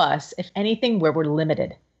show us, if anything, where we're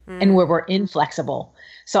limited and where we're inflexible.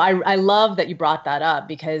 So I love that you brought that up,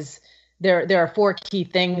 because there are 4 key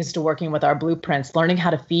things to working with our blueprints: learning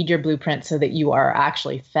how to feed your blueprint so that you are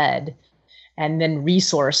actually fed and then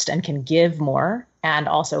resourced and can give more, and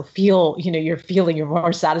also feel, you know, you're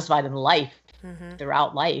more satisfied in life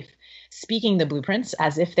throughout life. Speaking the blueprints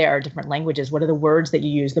as if they are different languages. What are the words that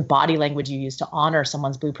you use, the body language you use to honor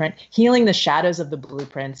someone's blueprint, healing the shadows of the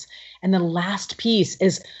blueprints. And the last piece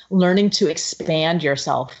is learning to expand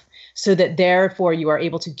yourself so that therefore you are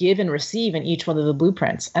able to give and receive in each one of the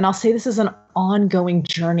blueprints. And I'll say this is an ongoing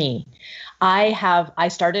journey. I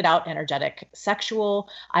started out energetic sexual.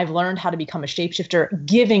 I've learned how to become a shapeshifter,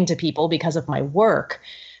 giving to people because of my work.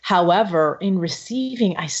 However, in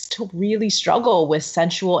receiving, I still really struggle with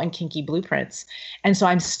sensual and kinky blueprints. And so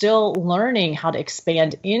I'm still learning how to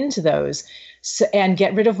expand into those and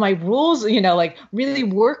get rid of my rules, like really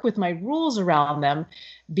work with my rules around them,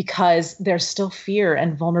 because there's still fear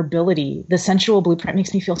and vulnerability. The sensual blueprint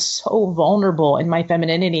makes me feel so vulnerable in my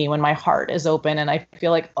femininity when my heart is open and I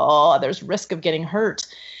feel like, oh, there's risk of getting hurt.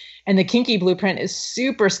 And the kinky blueprint is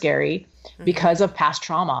super scary because of past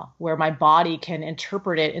trauma, where my body can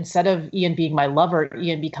interpret it. Instead of Ian being my lover,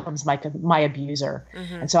 Ian becomes my abuser.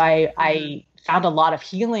 And so I found a lot of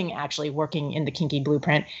healing actually working in the kinky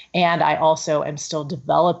blueprint. And I also am still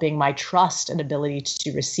developing my trust and ability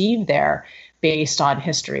to receive there based on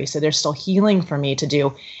history. So there's still healing for me to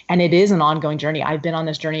do. And it is an ongoing journey. I've been on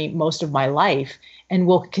this journey most of my life and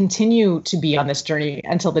will continue to be on this journey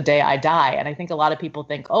until the day I die. And I think a lot of people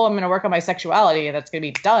think, oh, I'm going to work on my sexuality and that's going to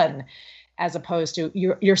be done. As opposed to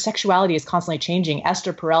your sexuality is constantly changing.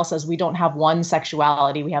 Esther Perel says we don't have one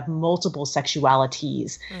sexuality, we have multiple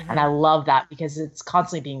sexualities. And I love that because it's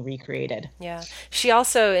constantly being recreated. Yeah. She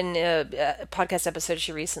also, in a podcast episode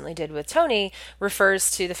she recently did with Tony, refers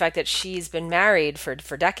to the fact that she's been married for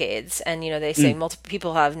decades. And, they say multiple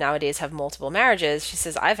people nowadays have multiple marriages. She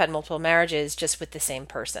says, I've had multiple marriages just with the same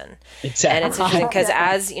person. Exactly. And it's interesting because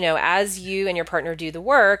as you and your partner do the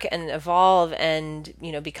work and evolve and,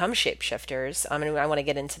 become shapeshifters, and I want to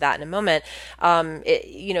get into that in a moment.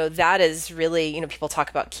 That is really, people talk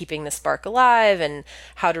about keeping the spark alive and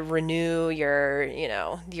how to renew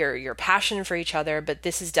your passion for each other. But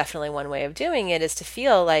this is definitely one way of doing it, is to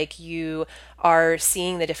feel like you are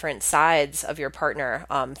seeing the different sides of your partner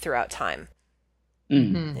throughout time.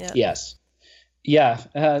 Yeah. Yes.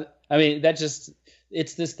 Yeah.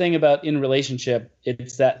 It's this thing about in relationship.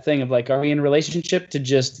 It's that thing of like, are we in relationship to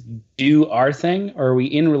just do our thing, or are we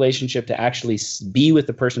in relationship to actually be with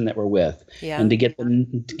the person that we're with and to get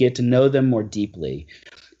to know them more deeply?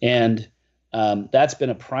 And that's been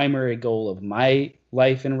a primary goal of my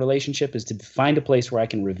life in relationship, is to find a place where I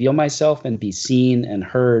can reveal myself and be seen and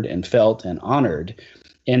heard and felt and honored,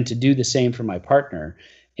 and to do the same for my partner.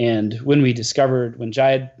 And when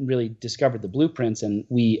Jaiya really discovered the blueprints and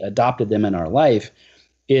we adopted them in our life,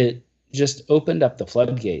 it just opened up the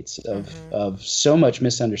floodgates of so much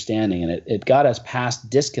misunderstanding. And it got us past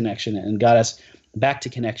disconnection and got us back to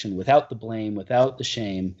connection without the blame, without the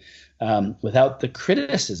shame, without the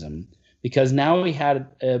criticism, because now we had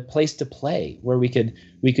a place to play where we could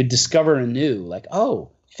discover anew, like, oh,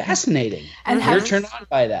 fascinating. And you're turned on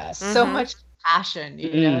by that. So much passion,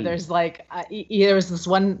 there's like there was this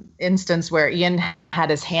one instance where Ian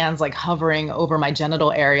had his hands like hovering over my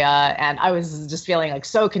genital area, and I was just feeling like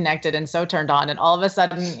so connected and so turned on, and all of a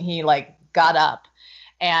sudden he like got up.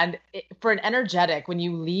 And for an energetic, when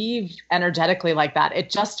you leave energetically like that,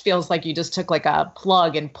 it just feels like you just took like a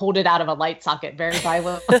plug and pulled it out of a light socket very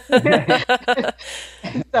violently.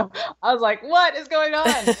 So I was like, what is going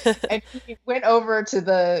on? And he went over to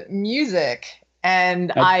the music,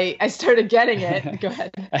 and I started getting it. Go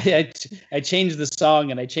ahead. I changed the song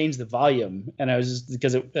and I changed the volume, and I was just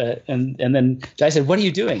because and then Jai said, "What are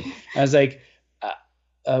you doing?" I was like,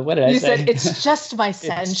 "What did I say?" You said, "It's just my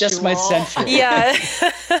sensual." It's just my sensual. Yeah.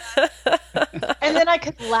 And then I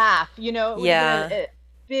could laugh. It was a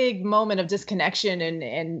big moment of disconnection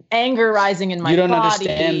and anger rising in my body. You don't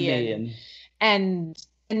understand me, and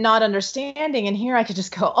not understanding. And here I could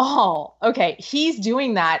just go, oh, okay, he's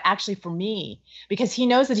doing that actually for me, because he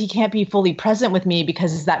knows that he can't be fully present with me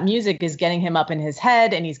because that music is getting him up in his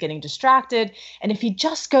head and he's getting distracted. And if he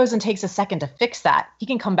just goes and takes a second to fix that, he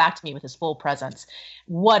can come back to me with his full presence.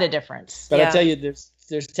 What a difference. But I'll tell you,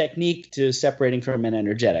 there's technique to separating from an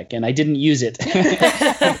energetic, and I didn't use it.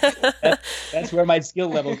 That's where my skill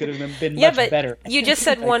level could have been much better. You just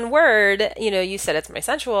said one word, you said it's my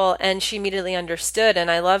sensual, and she immediately understood.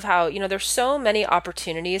 And I love how, there's so many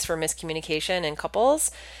opportunities for miscommunication in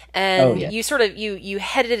couples, and you sort of, you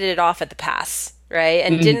headed it off at the pass, right?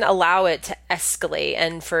 And didn't allow it to escalate.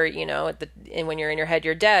 And for, and when you're in your head,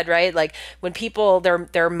 you're dead, right? Like when people,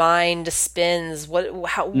 their mind spins,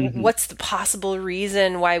 what's the possible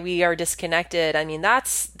reason why we are disconnected? I mean,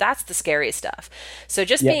 that's the scary stuff. So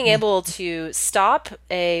just being able to stop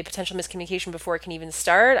a potential miscommunication before it can even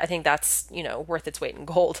start, I think that's, worth its weight in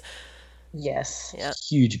gold. Yes. Yeah.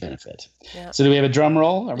 Huge benefit. Yeah. So do we have a drum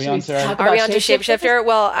roll? Are we on to shapeshifter?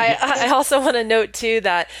 Well, I also want to note too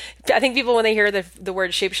that I think people, when they hear the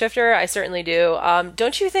word shapeshifter, I certainly do.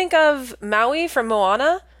 Don't you think of Maui from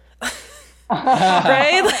Moana?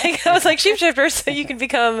 Right? Like I was like shapeshifter, so you can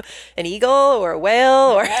become an eagle or a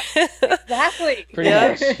whale or exactly. Pretty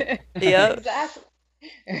much. Yeah. Exactly.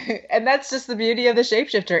 And that's just the beauty of the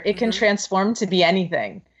shapeshifter. It can transform to be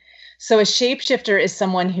anything. So a shapeshifter is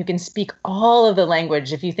someone who can speak all of the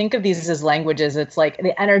language. If you think of these as languages, it's like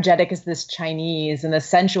the energetic is this Chinese and the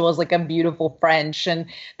sensual is like a beautiful French. And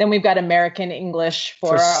then we've got American English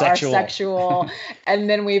for our sexual. And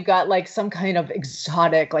then we've got like some kind of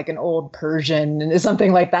exotic, like an old Persian and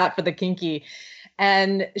something like that for the kinky.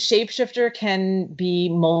 And shapeshifter can be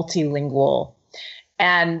multilingual.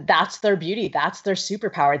 And that's their beauty. That's their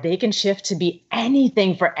superpower. They can shift to be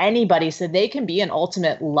anything for anybody. So they can be an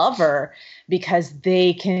ultimate lover because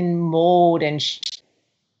they can mold and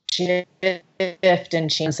shift and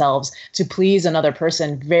change themselves to please another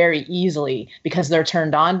person very easily because they're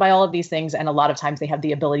turned on by all of these things. And a lot of times they have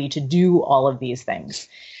the ability to do all of these things.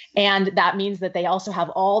 And that means that they also have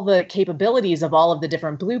all the capabilities of all of the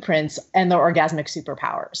different blueprints and their orgasmic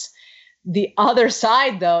superpowers. The other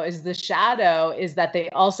side, though, is the shadow, is that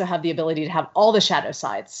they also have the ability to have all the shadow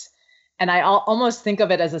sides. And I almost think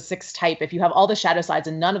of it as a 6 type. If you have all the shadow sides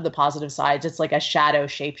and none of the positive sides, it's like a shadow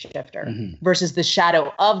shapeshifter versus the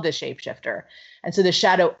shadow of the shapeshifter. And so the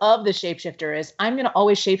shadow of the shapeshifter is, I'm going to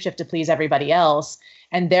always shapeshift to please everybody else.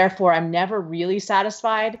 And therefore, I'm never really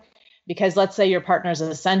satisfied because let's say your partner is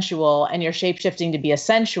a sensual and you're shapeshifting to be a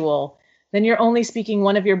sensual, then you're only speaking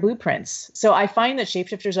one of your blueprints. So I find that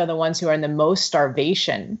shapeshifters are the ones who are in the most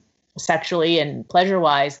starvation sexually and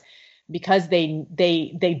pleasure-wise because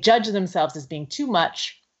they judge themselves as being too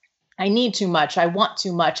much. I need too much. I want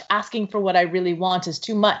too much. Asking for what I really want is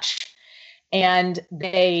too much. And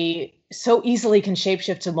they so easily can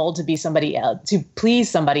shapeshift to mold to be somebody else, to please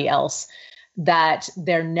somebody else, that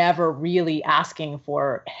they're never really asking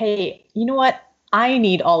for, hey, you know what? I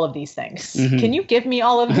need all of these things. Can you give me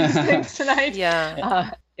all of these things tonight?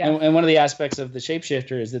 Yeah. And one of the aspects of the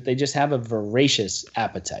shapeshifter is that they just have a voracious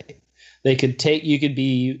appetite. You could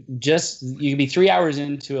be 3 hours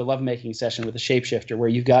into a lovemaking session with a shapeshifter where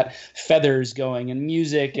you've got feathers going and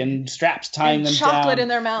music and straps tying and them chocolate down. in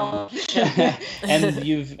their mouth. And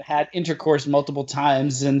you've had intercourse multiple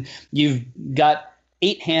times and you've got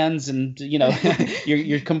 8 hands and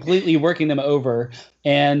you're completely working them over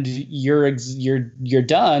and you're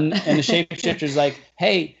done and the shapeshifter's like,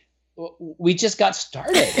 hey, we just got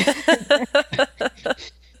started.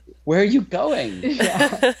 Where are you going?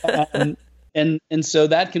 And so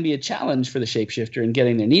that can be a challenge for the shapeshifter in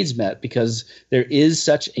getting their needs met because there is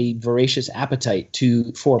such a voracious appetite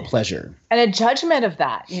for pleasure. And a judgment of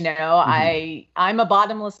that, I'm a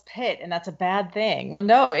bottomless pit and that's a bad thing.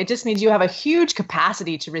 No, it just means you have a huge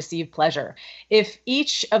capacity to receive pleasure. If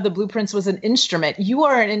each of the blueprints was an instrument, you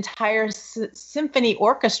are an entire symphony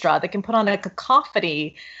orchestra that can put on a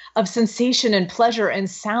cacophony of sensation and pleasure and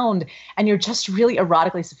sound, and you're just really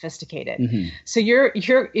erotically sophisticated. So if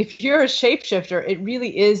you're a shapeshifter, it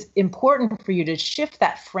really is important for you to shift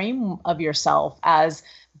that frame of yourself as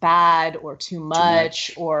bad or too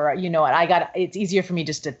much. Or it's easier for me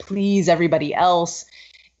just to please everybody else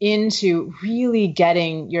into really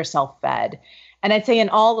getting yourself fed. And I'd say in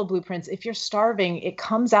all the blueprints, if you're starving, it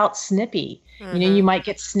comes out snippy. You might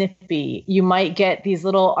get snippy. You might get these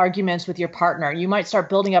little arguments with your partner. You might start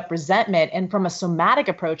building up resentment. And from a somatic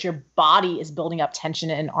approach, your body is building up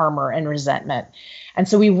tension and armor and resentment. And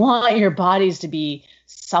so we want your bodies to be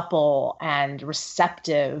supple and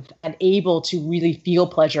receptive and able to really feel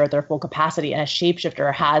pleasure at their full capacity. And a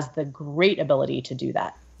shapeshifter has the great ability to do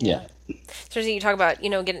that. Yeah. So you talk about,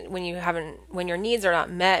 when your needs are not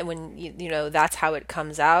met, when that's how it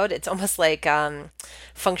comes out. It's almost like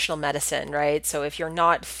functional medicine, right? So if you're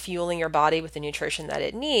not fueling your body with the nutrition that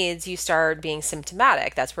it needs, you start being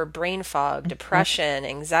symptomatic. That's where brain fog, depression,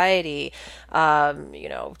 anxiety,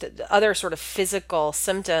 the other sort of physical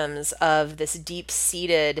symptoms of this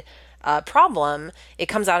deep-seated problem, it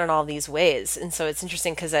comes out in all these ways. And so it's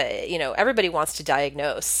interesting because, everybody wants to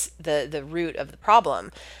diagnose the root of the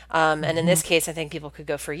problem. And in this case, I think people could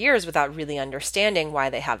go for years without really understanding why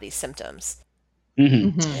they have these symptoms.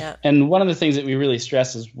 Yeah. And one of the things that we really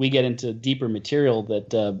stress as we get into deeper material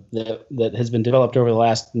that has been developed over the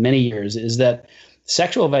last many years is that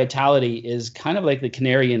sexual vitality is kind of like the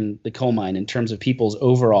canary in the coal mine in terms of people's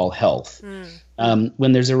overall health.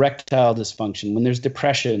 When there's erectile dysfunction, when there's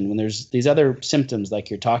depression, when there's these other symptoms like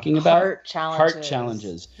you're talking about, heart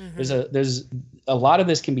challenges. There's a lot of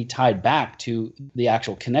this can be tied back to the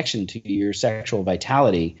actual connection to your sexual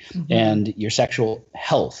vitality and your sexual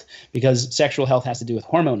health, because sexual health has to do with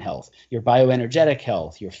hormone health, your bioenergetic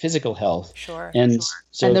health, your physical health, and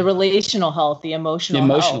the relational health, the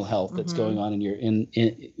emotional health that's going on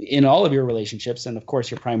in all of your relationships, and of course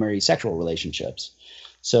your primary sexual relationships.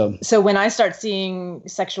 So when I start seeing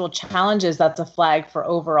sexual challenges, that's a flag for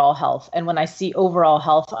overall health. And when I see overall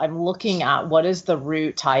health, I'm looking at what is the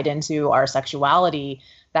root tied into our sexuality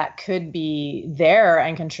that could be there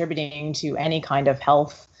and contributing to any kind of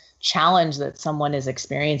health challenge that someone is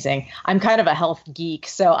experiencing. I'm kind of a health geek,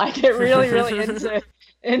 so I get really, really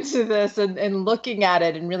into this and looking at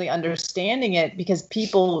it and really understanding it, because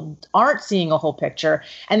people aren't seeing a whole picture.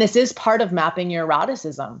 And this is part of mapping your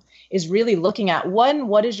eroticism, is really looking at, one,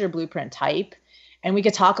 what is your blueprint type? And we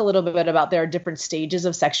could talk a little bit about there are different stages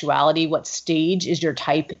of sexuality. What stage is your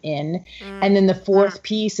type in? And then the fourth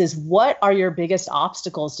piece is, what are your biggest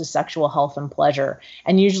obstacles to sexual health and pleasure?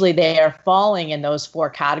 And usually they are falling in those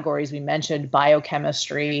four categories we mentioned: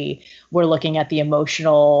 biochemistry. We're looking at the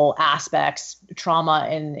emotional aspects, trauma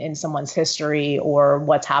in someone's history or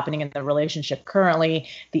what's happening in the relationship currently,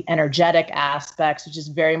 the energetic aspects, which is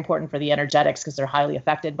very important for the energetics because they're highly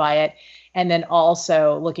affected by it. And then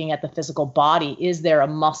also looking at the physical body. Is there a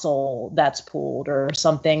muscle that's pulled or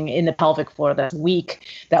something in the pelvic floor that's weak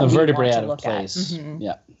that we vertebrae want to out of look place? at? Mm-hmm.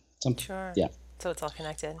 Yeah. Sure. Yeah. So it's all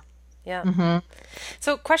connected. Yeah. Mm-hmm.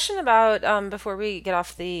 So question about, before we get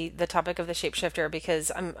off the topic of the shapeshifter, because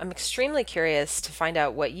I'm extremely curious to find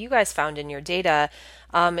out what you guys found in your data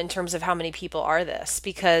in terms of how many people are this,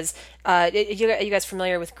 because are you guys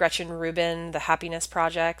familiar with Gretchen Rubin, the Happiness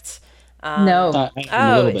Project? No.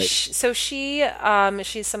 A little bit. So she's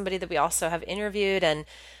somebody that we also have interviewed, and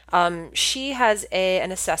she has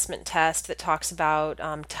an assessment test that talks about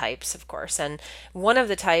types, of course, and one of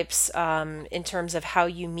the types in terms of how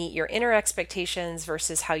you meet your inner expectations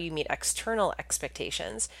versus how you meet external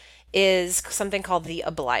expectations is something called the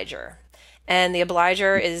obliger. And the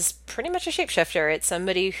obliger is pretty much a shapeshifter. It's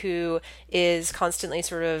somebody who is constantly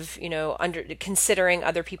sort of, considering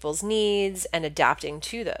other people's needs and adapting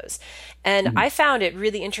to those. And I found it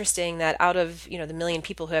really interesting that out of, the million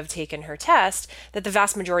people who have taken her test, that the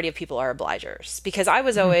vast majority of people are obligers. Because I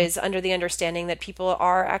was always under the understanding that people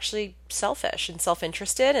are actually selfish and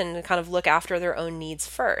self-interested and kind of look after their own needs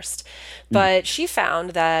first. But she found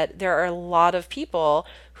that there are a lot of people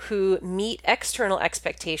who meet external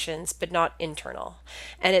expectations but not internal.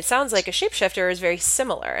 And it sounds like a shapeshifter is very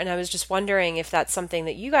similar. And I was just wondering if that's something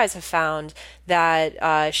that you guys have found, that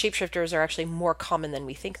shapeshifters are actually more common than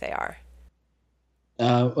we think they are.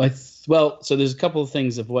 Well, so there's a couple of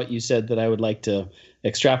things of what you said that I would like to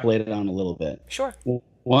extrapolate it on a little bit. Sure.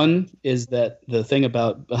 One is that the thing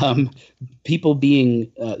about people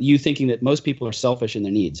being, you thinking that most people are selfish in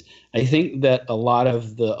their needs. I think that a lot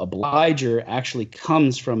of the obliger actually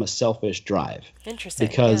comes from a selfish drive. Interesting.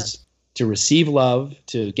 Because to receive love,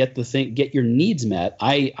 to get your needs met,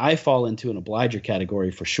 I fall into an obliger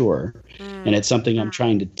category for sure. And it's something I'm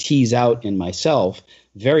trying to tease out in myself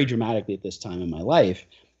very dramatically at this time in my life.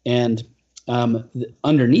 And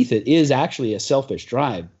underneath it is actually a selfish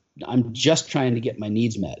drive. I'm just trying to get my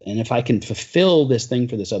needs met. And if I can fulfill this thing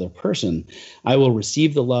for this other person, I will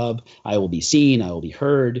receive the love, I will be seen, I will be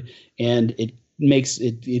heard. And it makes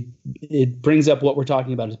it brings up what we're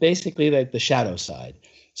talking about is basically like the shadow side.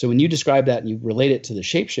 So when you describe that and you relate it to the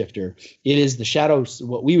shapeshifter, it is the shadow,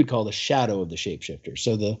 what we would call the shadow of the shapeshifter.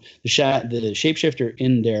 So the shapeshifter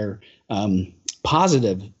in their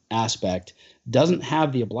positive aspect doesn't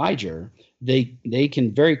have the obliger. They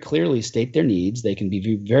can very clearly state their needs. They can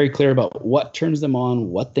be very clear about what turns them on,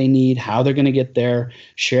 what they need, how they're going to get there,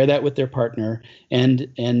 share that with their partner, and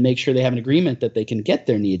make sure they have an agreement that they can get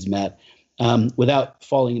their needs met without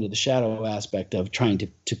falling into the shadow aspect of trying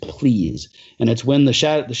to please. And it's when the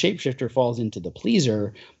shapeshifter falls into the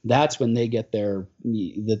pleaser, that's when they get their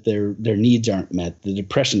needs aren't met. The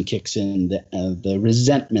depression kicks in, the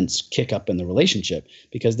resentments kick up in the relationship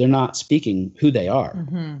because they're not speaking who they are.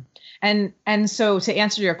 Mm-hmm. And so to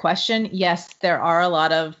answer your question, yes, there are a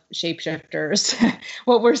lot of shapeshifters.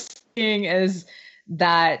 What we're seeing is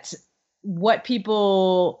that what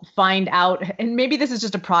people find out, and maybe this is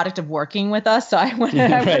just a product of working with us. So I want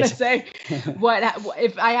to say,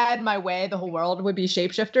 if I had my way, the whole world would be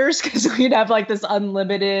shapeshifters, because we'd have like this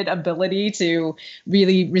unlimited ability to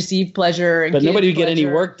really receive pleasure. But nobody would get any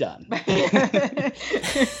work done.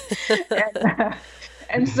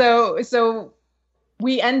 and so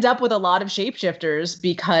we end up with a lot of shapeshifters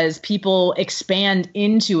because people expand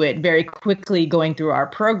into it very quickly going through our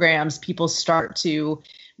programs. People start to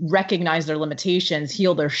recognize their limitations,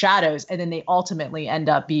 heal their shadows, and then they ultimately end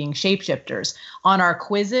up being shapeshifters. On our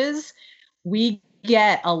quizzes, we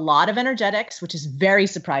get a lot of energetics, which is very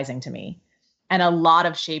surprising to me, and a lot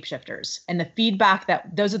of shapeshifters. And the feedback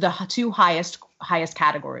that those are the two highest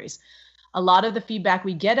categories. A lot of the feedback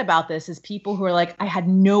we get about this is people who are like, I had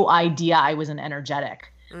no idea I was an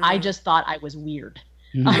energetic. I just thought I was weird.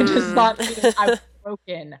 I just thought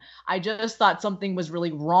broken. I just thought something was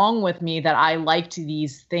really wrong with me, that I liked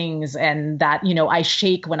these things, and that, I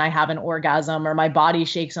shake when I have an orgasm, or my body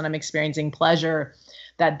shakes when I'm experiencing pleasure,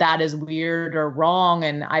 that is weird or wrong.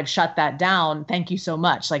 And I've shut that down. Thank you so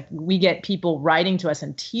much. Like, we get people writing to us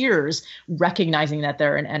in tears, recognizing that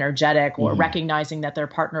they're an energetic, or recognizing that their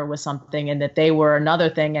partner was something and that they were another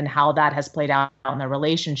thing, and how that has played out in their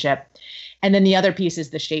relationship. And then the other piece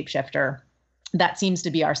is the shapeshifter. That seems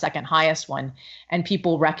to be our second highest one. And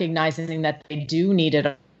people recognizing that they do need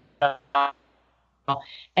it.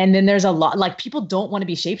 And then there's a lot, like, people don't want to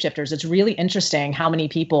be shapeshifters. It's really interesting how many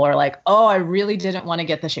people are like, oh, I really didn't want to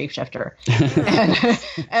get the shapeshifter.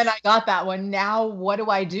 and I got that one. Now, what do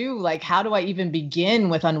I do? Like, how do I even begin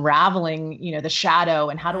with unraveling, the shadow?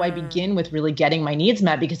 And how do I begin with really getting my needs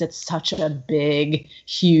met? Because it's such a big,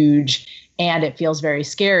 huge, and it feels very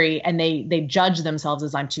scary. And they judge themselves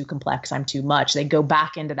as, I'm too complex, I'm too much. They go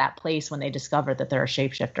back into that place when they discover that they're a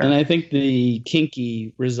shapeshifter. And I think the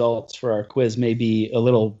kinky results for our quiz may be a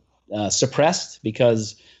little suppressed,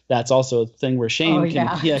 because that's also a thing where shame can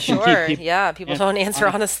sure. keep people, people don't answer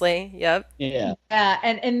honestly. Yep. Yeah.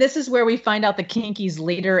 And this is where we find out the kinkies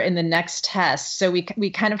later in the next test. So we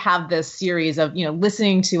kind of have this series of,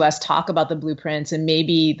 listening to us talk about the blueprints, and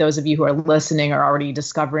maybe those of you who are listening are already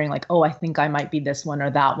discovering, like, oh, I think I might be this one or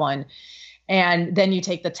that one. And then you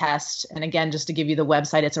take the test. And again, just to give you the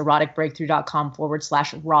website, it's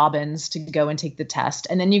eroticbreakthrough.com/Robins to go and take the test.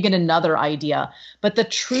 And then you get another idea. But the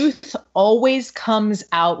truth always comes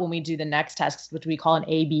out when we do the next test, which we call an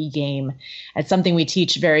A/B game. It's something we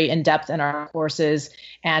teach very in depth in our courses.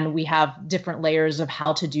 And we have different layers of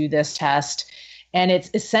how to do this test. And it's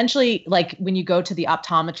essentially like when you go to the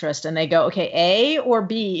optometrist and they go, okay, A or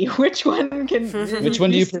B, which one do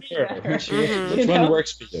you prefer? Which one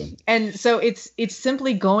works for you? And so it's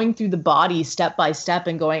simply going through the body step by step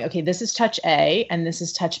and going, okay, this is touch A and this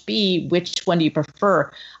is touch B. Which one do you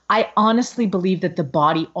prefer? I honestly believe that the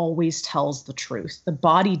body always tells the truth. The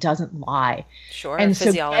body doesn't lie. Sure. And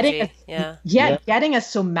physiology. So getting a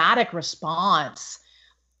somatic response.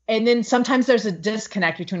 And then sometimes there's a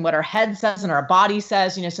disconnect between what our head says and our body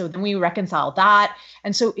says, so then we reconcile that.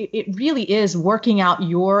 And so it really is working out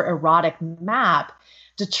your erotic map,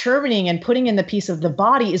 determining and putting in the piece of the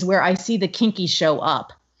body is where I see the kinky show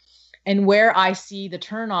up and where I see the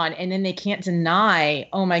turn on. And then they can't deny,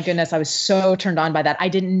 oh my goodness, I was so turned on by that. I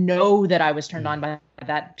didn't know that I was turned on by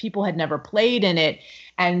that. People had never played in it.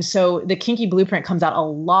 And so the kinky blueprint comes out a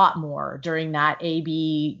lot more during that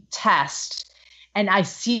A/B test. And I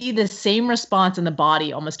see the same response in the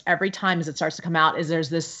body almost every time as it starts to come out. Is there's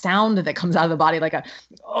this sound that comes out of the body, like a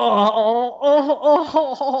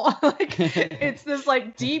like it's this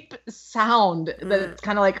like deep sound that's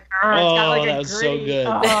kind of like it's got like that a was so good.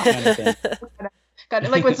 Kind of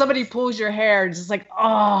thing. Like when somebody pulls your hair, it's just like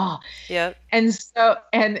yeah. And so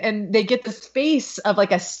and they get this face of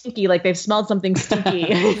like a stinky, like they've smelled something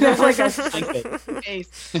stinky, like a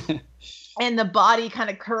face. And the body kind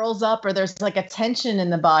of curls up, or there's like a tension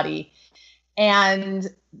in the body. And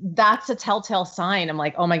that's a telltale sign. I'm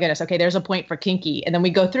like, oh my goodness, okay, there's a point for kinky. And then we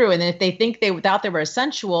go through, and then if they think they thought they were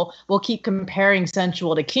sensual, we'll keep comparing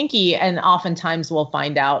sensual to kinky. And oftentimes we'll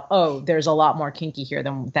find out, oh, there's a lot more kinky here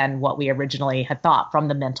than what we originally had thought from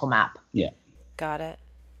the mental map. Yeah. Got it.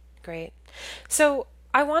 Great. So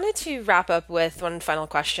I wanted to wrap up with one final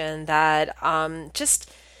question that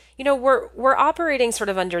we're operating sort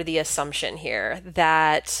of under the assumption here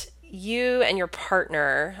that you and your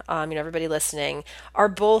partner, everybody listening, are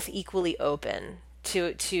both equally open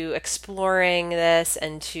to exploring this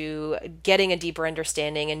and to getting a deeper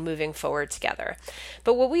understanding and moving forward together.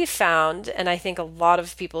 But what we've found, and I think a lot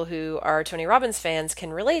of people who are Tony Robbins fans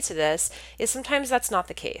can relate to this, is sometimes that's not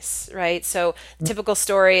the case, right? So the typical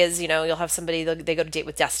story is, you'll have somebody, they go to Date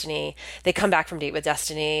with Destiny, they come back from Date with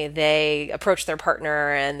Destiny, they approach their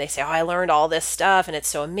partner and they say, oh, I learned all this stuff and it's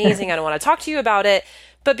so amazing, I don't want to talk to you about it.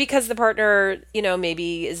 But because the partner,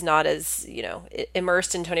 maybe is not as,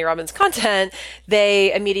 immersed in Tony Robbins content,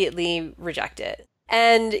 they immediately reject it.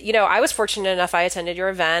 And, I was fortunate enough, I attended your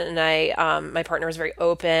event and my partner was very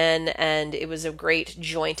open and it was a great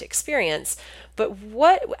joint experience. But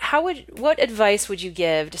what advice would you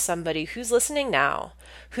give to somebody who's listening now,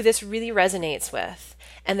 who this really resonates with,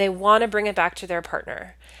 and they want to bring it back to their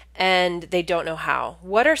partner and they don't know how?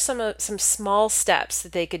 What are some small steps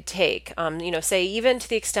that they could take? Say even to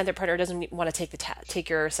the extent their partner doesn't want to take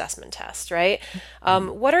your assessment test, right?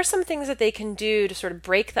 What are some things that they can do to sort of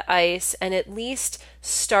break the ice and at least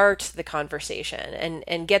start the conversation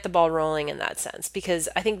and get the ball rolling in that sense? Because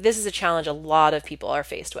I think this is a challenge a lot of people are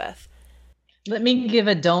faced with. Let me give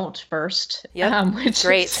a don't first. Yep. Which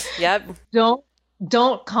great. Yep.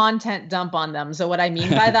 don't content dump on them. So what I mean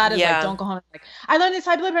by that is like, don't go home and like, I learned this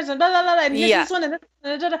high blood pressure, blah, blah, blah, blah, and here's this one, and this,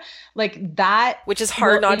 blah, blah, blah. Like that. Which is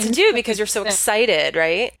hard not to do because you're so excited,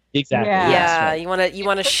 right? Exactly. Yeah. Right. You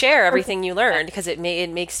want to share everything you learned because it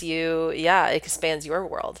makes you, it expands your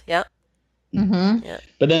world. Yeah. Mm-hmm. Yeah.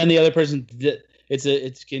 But then the other person,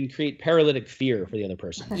 it can create paralytic fear for the other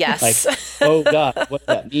person. Yes. Like, oh God, what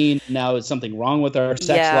does that mean? Now is something wrong with our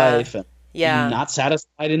sex life? And I'm not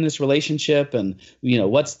satisfied in this relationship, and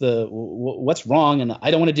what's wrong? And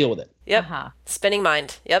I don't want to deal with it. Yep. Spinning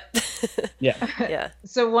mind. Yep. Yeah.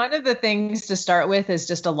 So one of the things to start with is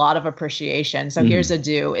just a lot of appreciation. So here's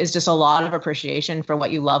is just a lot of appreciation for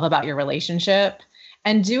what you love about your relationship.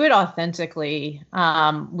 And do it authentically.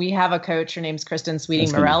 We have a coach, her name's Kristen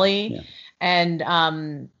Sweeting Morelli.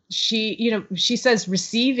 And she says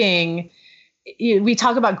receiving, we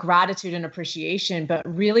talk about gratitude and appreciation, but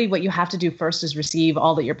really what you have to do first is receive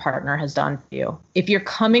all that your partner has done for you. If you're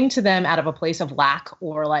coming to them out of a place of lack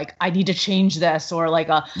or like, I need to change this, or like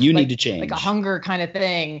need to change, like a hunger kind of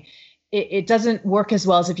thing, it doesn't work as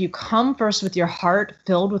well as if you come first with your heart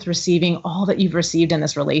filled with receiving all that you've received in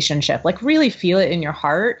this relationship, like really feel it in your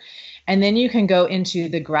heart. And then you can go into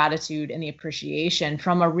the gratitude and the appreciation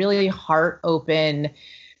from a really heart open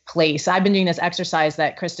place. I've been doing this exercise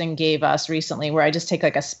that Kristen gave us recently where I just take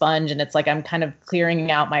like a sponge and it's like I'm kind of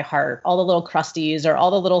clearing out my heart, all the little crusties or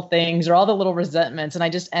all the little things or all the little resentments. And I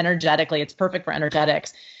just energetically, it's perfect for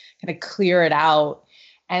energetics, kind of clear it out.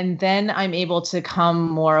 And then I'm able to come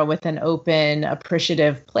more with an open,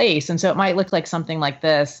 appreciative place. And so it might look like something like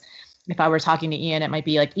this. If I were talking to Ian, it might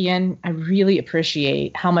be like, Ian, I really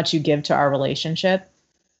appreciate how much you give to our relationship.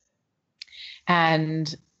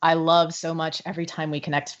 And I love so much every time we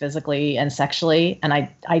connect physically and sexually. And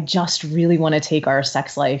I just really want to take our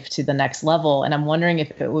sex life to the next level. And I'm wondering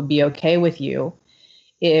if it would be okay with you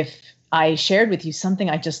if I shared with you something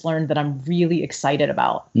I just learned that I'm really excited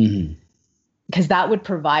about. Mm-hmm. Because that would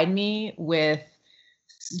provide me with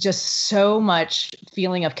just so much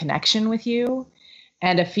feeling of connection with you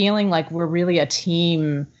and a feeling like we're really a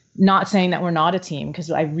team, not saying that we're not a team, because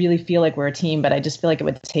I really feel like we're a team, but I just feel like it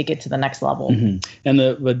would take it to the next level. Mm-hmm. And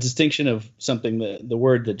the distinction of something, the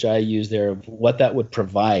word that Jaiya used there, of what that would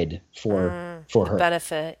provide for her.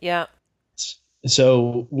 Benefit, yeah.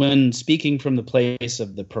 So when speaking from the place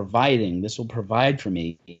of the providing, this will provide for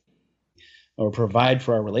me or provide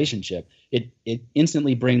for our relationship, it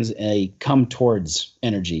instantly brings a come towards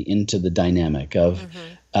energy into the dynamic of,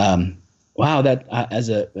 wow, that as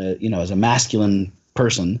a masculine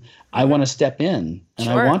person, I want to step in and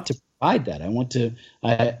I want to provide that.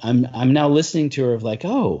 I'm now listening to her of like,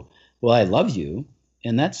 oh, well, I love you.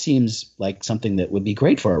 And that seems like something that would be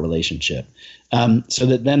great for our relationship. So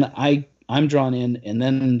that then I'm drawn in, and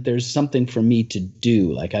then there's something for me to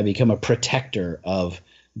do. Like I become a protector of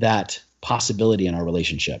that possibility in our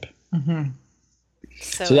relationship. Mm-hmm.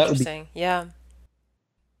 So that interesting. That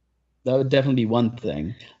would definitely be one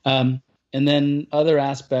thing. And then other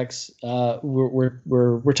aspects,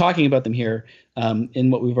 we're talking about them here in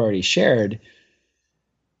what we've already shared.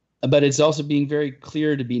 But it's also being very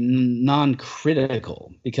clear to be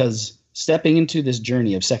non-critical, because stepping into this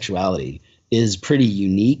journey of sexuality is pretty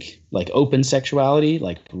unique. Like open sexuality,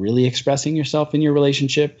 like really expressing yourself in your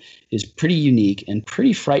relationship, is pretty unique and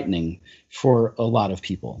pretty frightening for a lot of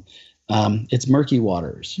people. It's murky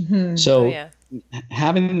waters. Mm-hmm. So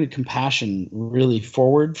having the compassion really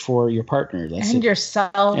forward for your partner. And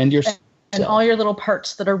yourself. And all your little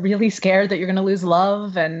parts that are really scared that you're going to lose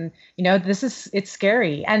love. And, it's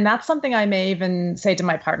scary. And that's something I may even say to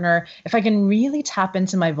my partner, if I can really tap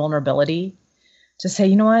into my vulnerability to say,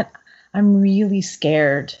 you know what, I'm really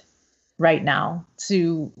scared right now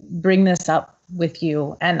to bring this up with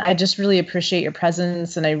you. And I just really appreciate your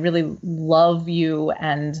presence. And I really love you.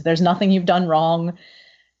 And there's nothing you've done wrong,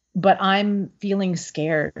 but I'm feeling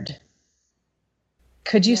scared.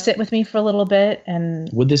 Could you sit with me for a little bit? And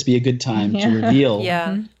would this be a good time to reveal?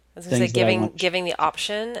 I was going to say giving the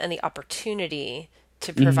option and the opportunity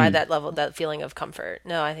to provide that feeling of comfort.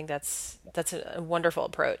 No, I think that's a wonderful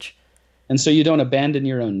approach. And so you don't abandon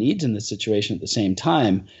your own needs in this situation at the same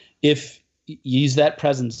time. If you use that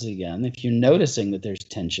presence again, if you're noticing that there's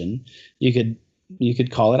tension, you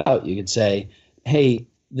could call it out. You could say, hey,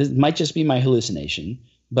 this might just be my hallucination,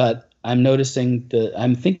 but I'm noticing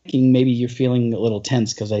I'm thinking maybe you're feeling a little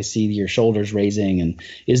tense because I see your shoulders raising. And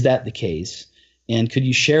is that the case? And could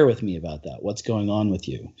you share with me about that? What's going on with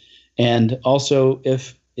you? And also,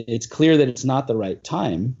 if it's clear that it's not the right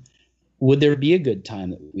time, would there be a good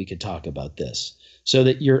time that we could talk about this, so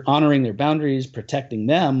that you're honoring their boundaries, protecting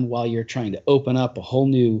them while you're trying to open up a whole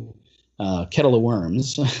new kettle of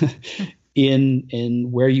worms in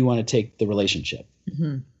where you want to take the relationship.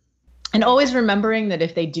 Mm-hmm. And always remembering that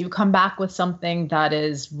if they do come back with something that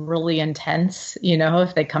is really intense,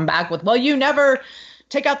 if they come back with, well, you never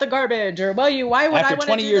take out the garbage, or well, why would after I want to do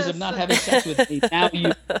 20 years this? of not having sex with me, now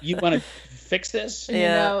you want to fix this?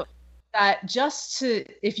 That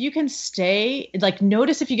if you can stay, like,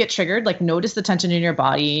 notice if you get triggered, like, notice the tension in your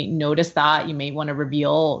body, notice that you may want to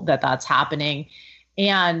reveal that that's happening.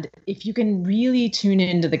 And if you can really tune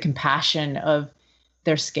into the compassion of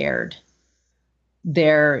they're scared,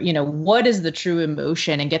 what is the true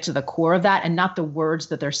emotion, and get to the core of that, and not the words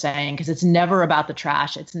that they're saying, because it's never about the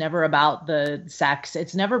trash. It's never about the sex.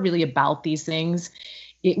 It's never really about these things.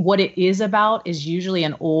 What it is about is usually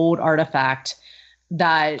an old artifact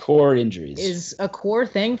that core injuries is a core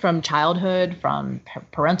thing from childhood, from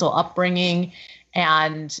parental upbringing.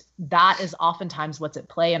 And that is oftentimes what's at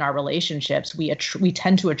play in our relationships. We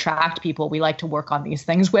tend to attract people we like to work on these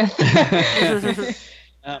things with.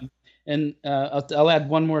 And I'll add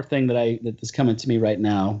one more thing that is coming to me right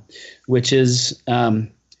now, which is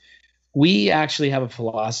we actually have a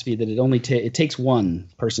philosophy that it takes one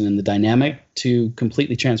person in the dynamic to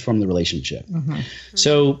completely transform the relationship. Mm-hmm.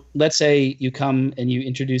 So let's say you come and you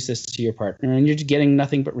introduce this to your partner and you're getting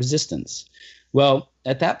nothing but resistance. Well,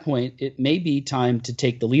 at that point, it may be time to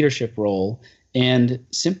take the leadership role and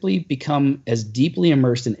simply become as deeply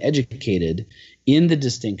immersed and educated in the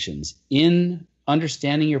distinctions, in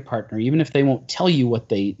understanding your partner, even if they won't tell you what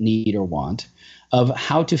they need or want, of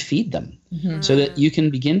how to feed them, so that you can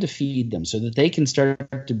begin to feed them, so that they can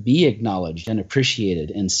start to be acknowledged and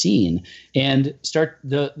appreciated and seen, and so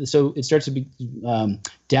it starts to be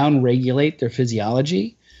down-regulate their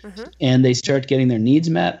physiology, and they start getting their needs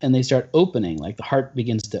met, and they start opening, like the heart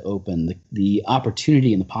begins to open, the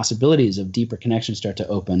opportunity and the possibilities of deeper connection start to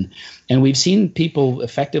open. And we've seen people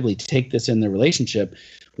effectively take this in their relationship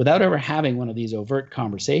without ever having one of these overt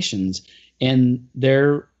conversations, and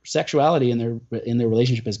their sexuality in their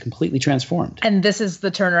relationship is completely transformed. And this is the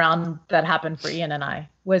turnaround that happened for Ian and I,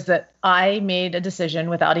 was that I made a decision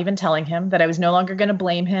without even telling him that I was no longer going to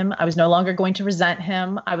blame him. I was no longer going to resent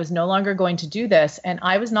him. I was no longer going to do this. And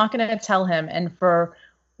I was not going to tell him. And for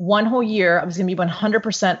one whole year, I was going to be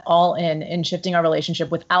 100% all in shifting our relationship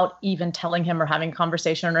without even telling him or having a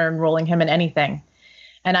conversation or enrolling him in anything.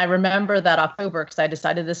 And I remember that October, because I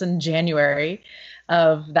decided this in January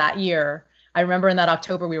of that year. I remember in that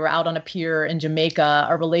October, we were out on a pier in Jamaica.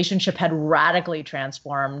 Our relationship had radically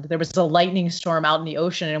transformed. There was a lightning storm out in the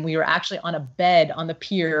ocean, and we were actually on a bed on the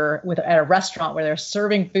pier at a restaurant where they're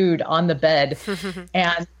serving food on the bed.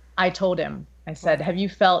 And I told him, I said, have you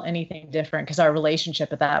felt anything different? Because our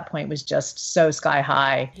relationship at that point was just so sky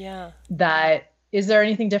high. Yeah. Is there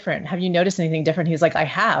anything different? Have you noticed anything different? He's like, I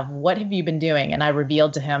have. What have you been doing? And I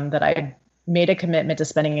revealed to him that I made a commitment to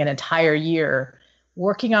spending an entire year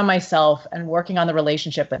working on myself and working on the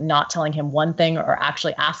relationship, but not telling him one thing or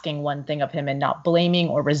actually asking one thing of him, and not blaming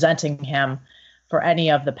or resenting him for any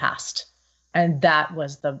of the past. And that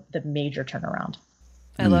was the major turnaround.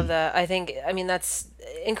 I love that. I mean, that's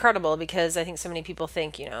incredible, because I think so many people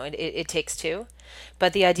think, it takes two,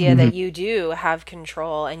 but the idea that you do have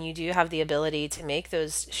control and you do have the ability to make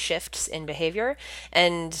those shifts in behavior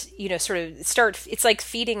and, sort of it's like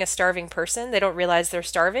feeding a starving person. They don't realize they're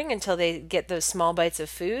starving until they get those small bites of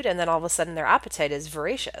food, and then all of a sudden their appetite is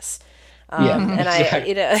voracious. And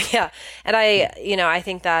exactly. I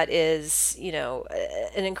think that is,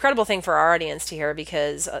 an incredible thing for our audience to hear,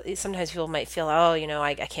 because sometimes people might feel,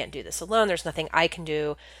 I can't do this alone. There's nothing I can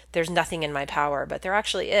do. There's nothing in my power, but there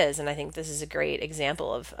actually is. And I think this is a great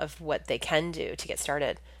example of what they can do to get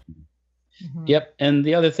started. Mm-hmm. Yep. And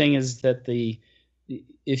the other thing is that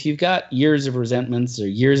if you've got years of resentments or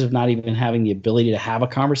years of not even having the ability to have a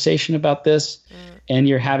conversation about this, and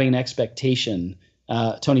you're having an expectation,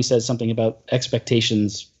 Tony says something about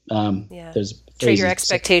expectations. There's trade your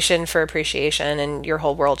expectation for appreciation, and your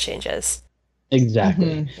whole world changes. Exactly.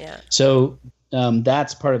 Mm-hmm. Yeah. So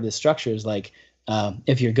that's part of the structure, is like,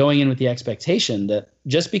 if you're going in with the expectation that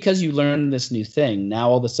just because you learn this new thing, now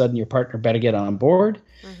all of a sudden your partner better get on board,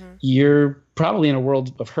 you're probably in a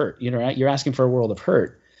world of hurt. You're asking for a world of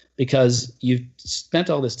hurt, because you've spent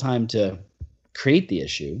all this time to create the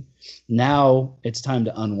issue. Now it's time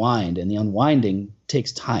to unwind, and the unwinding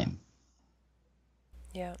takes time.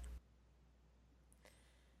 Yeah.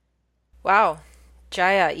 Wow.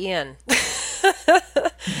 Jaiya, Ian.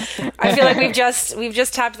 I feel like we've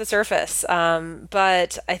just tapped the surface.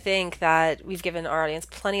 But I think that we've given our audience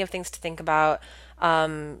plenty of things to think about.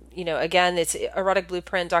 Again, it's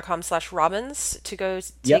eroticblueprint.com/Robins to go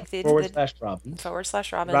take /Robins.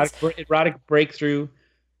 /Robins.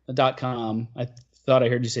 Eroticbreakthrough.com. I thought I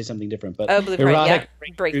heard you say something different, but Blueprint, yeah.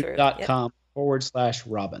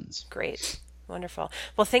 eroticbreakthrough.com/Robbins. Great. Wonderful.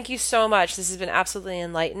 Well, thank you so much. This has been absolutely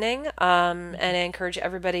enlightening. And I encourage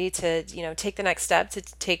everybody to, take the next step to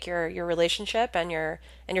take your relationship and your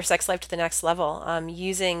sex life to the next level,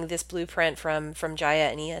 using this blueprint from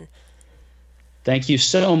Jaiya and Ian. Thank you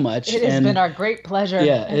so much. It has been our great pleasure.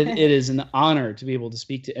 Yeah, it is an honor to be able to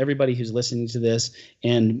speak to everybody who's listening to this.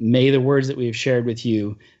 And may the words that we have shared with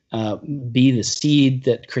you be the seed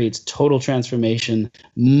that creates total transformation,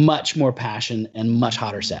 much more passion, and much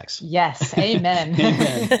hotter sex. Yes. Amen.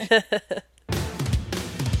 Amen.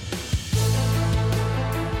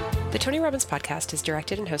 The Tony Robbins Podcast is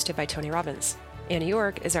directed and hosted by Tony Robbins. Anna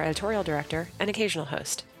York is our editorial director and occasional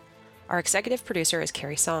host. Our executive producer is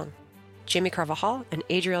Carrie Song. Jamie Carvajal and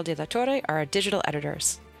Adriel De La Torre are our digital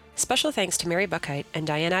editors. Special thanks to Mary Buckheit and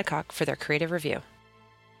Diane Adcock for their creative review.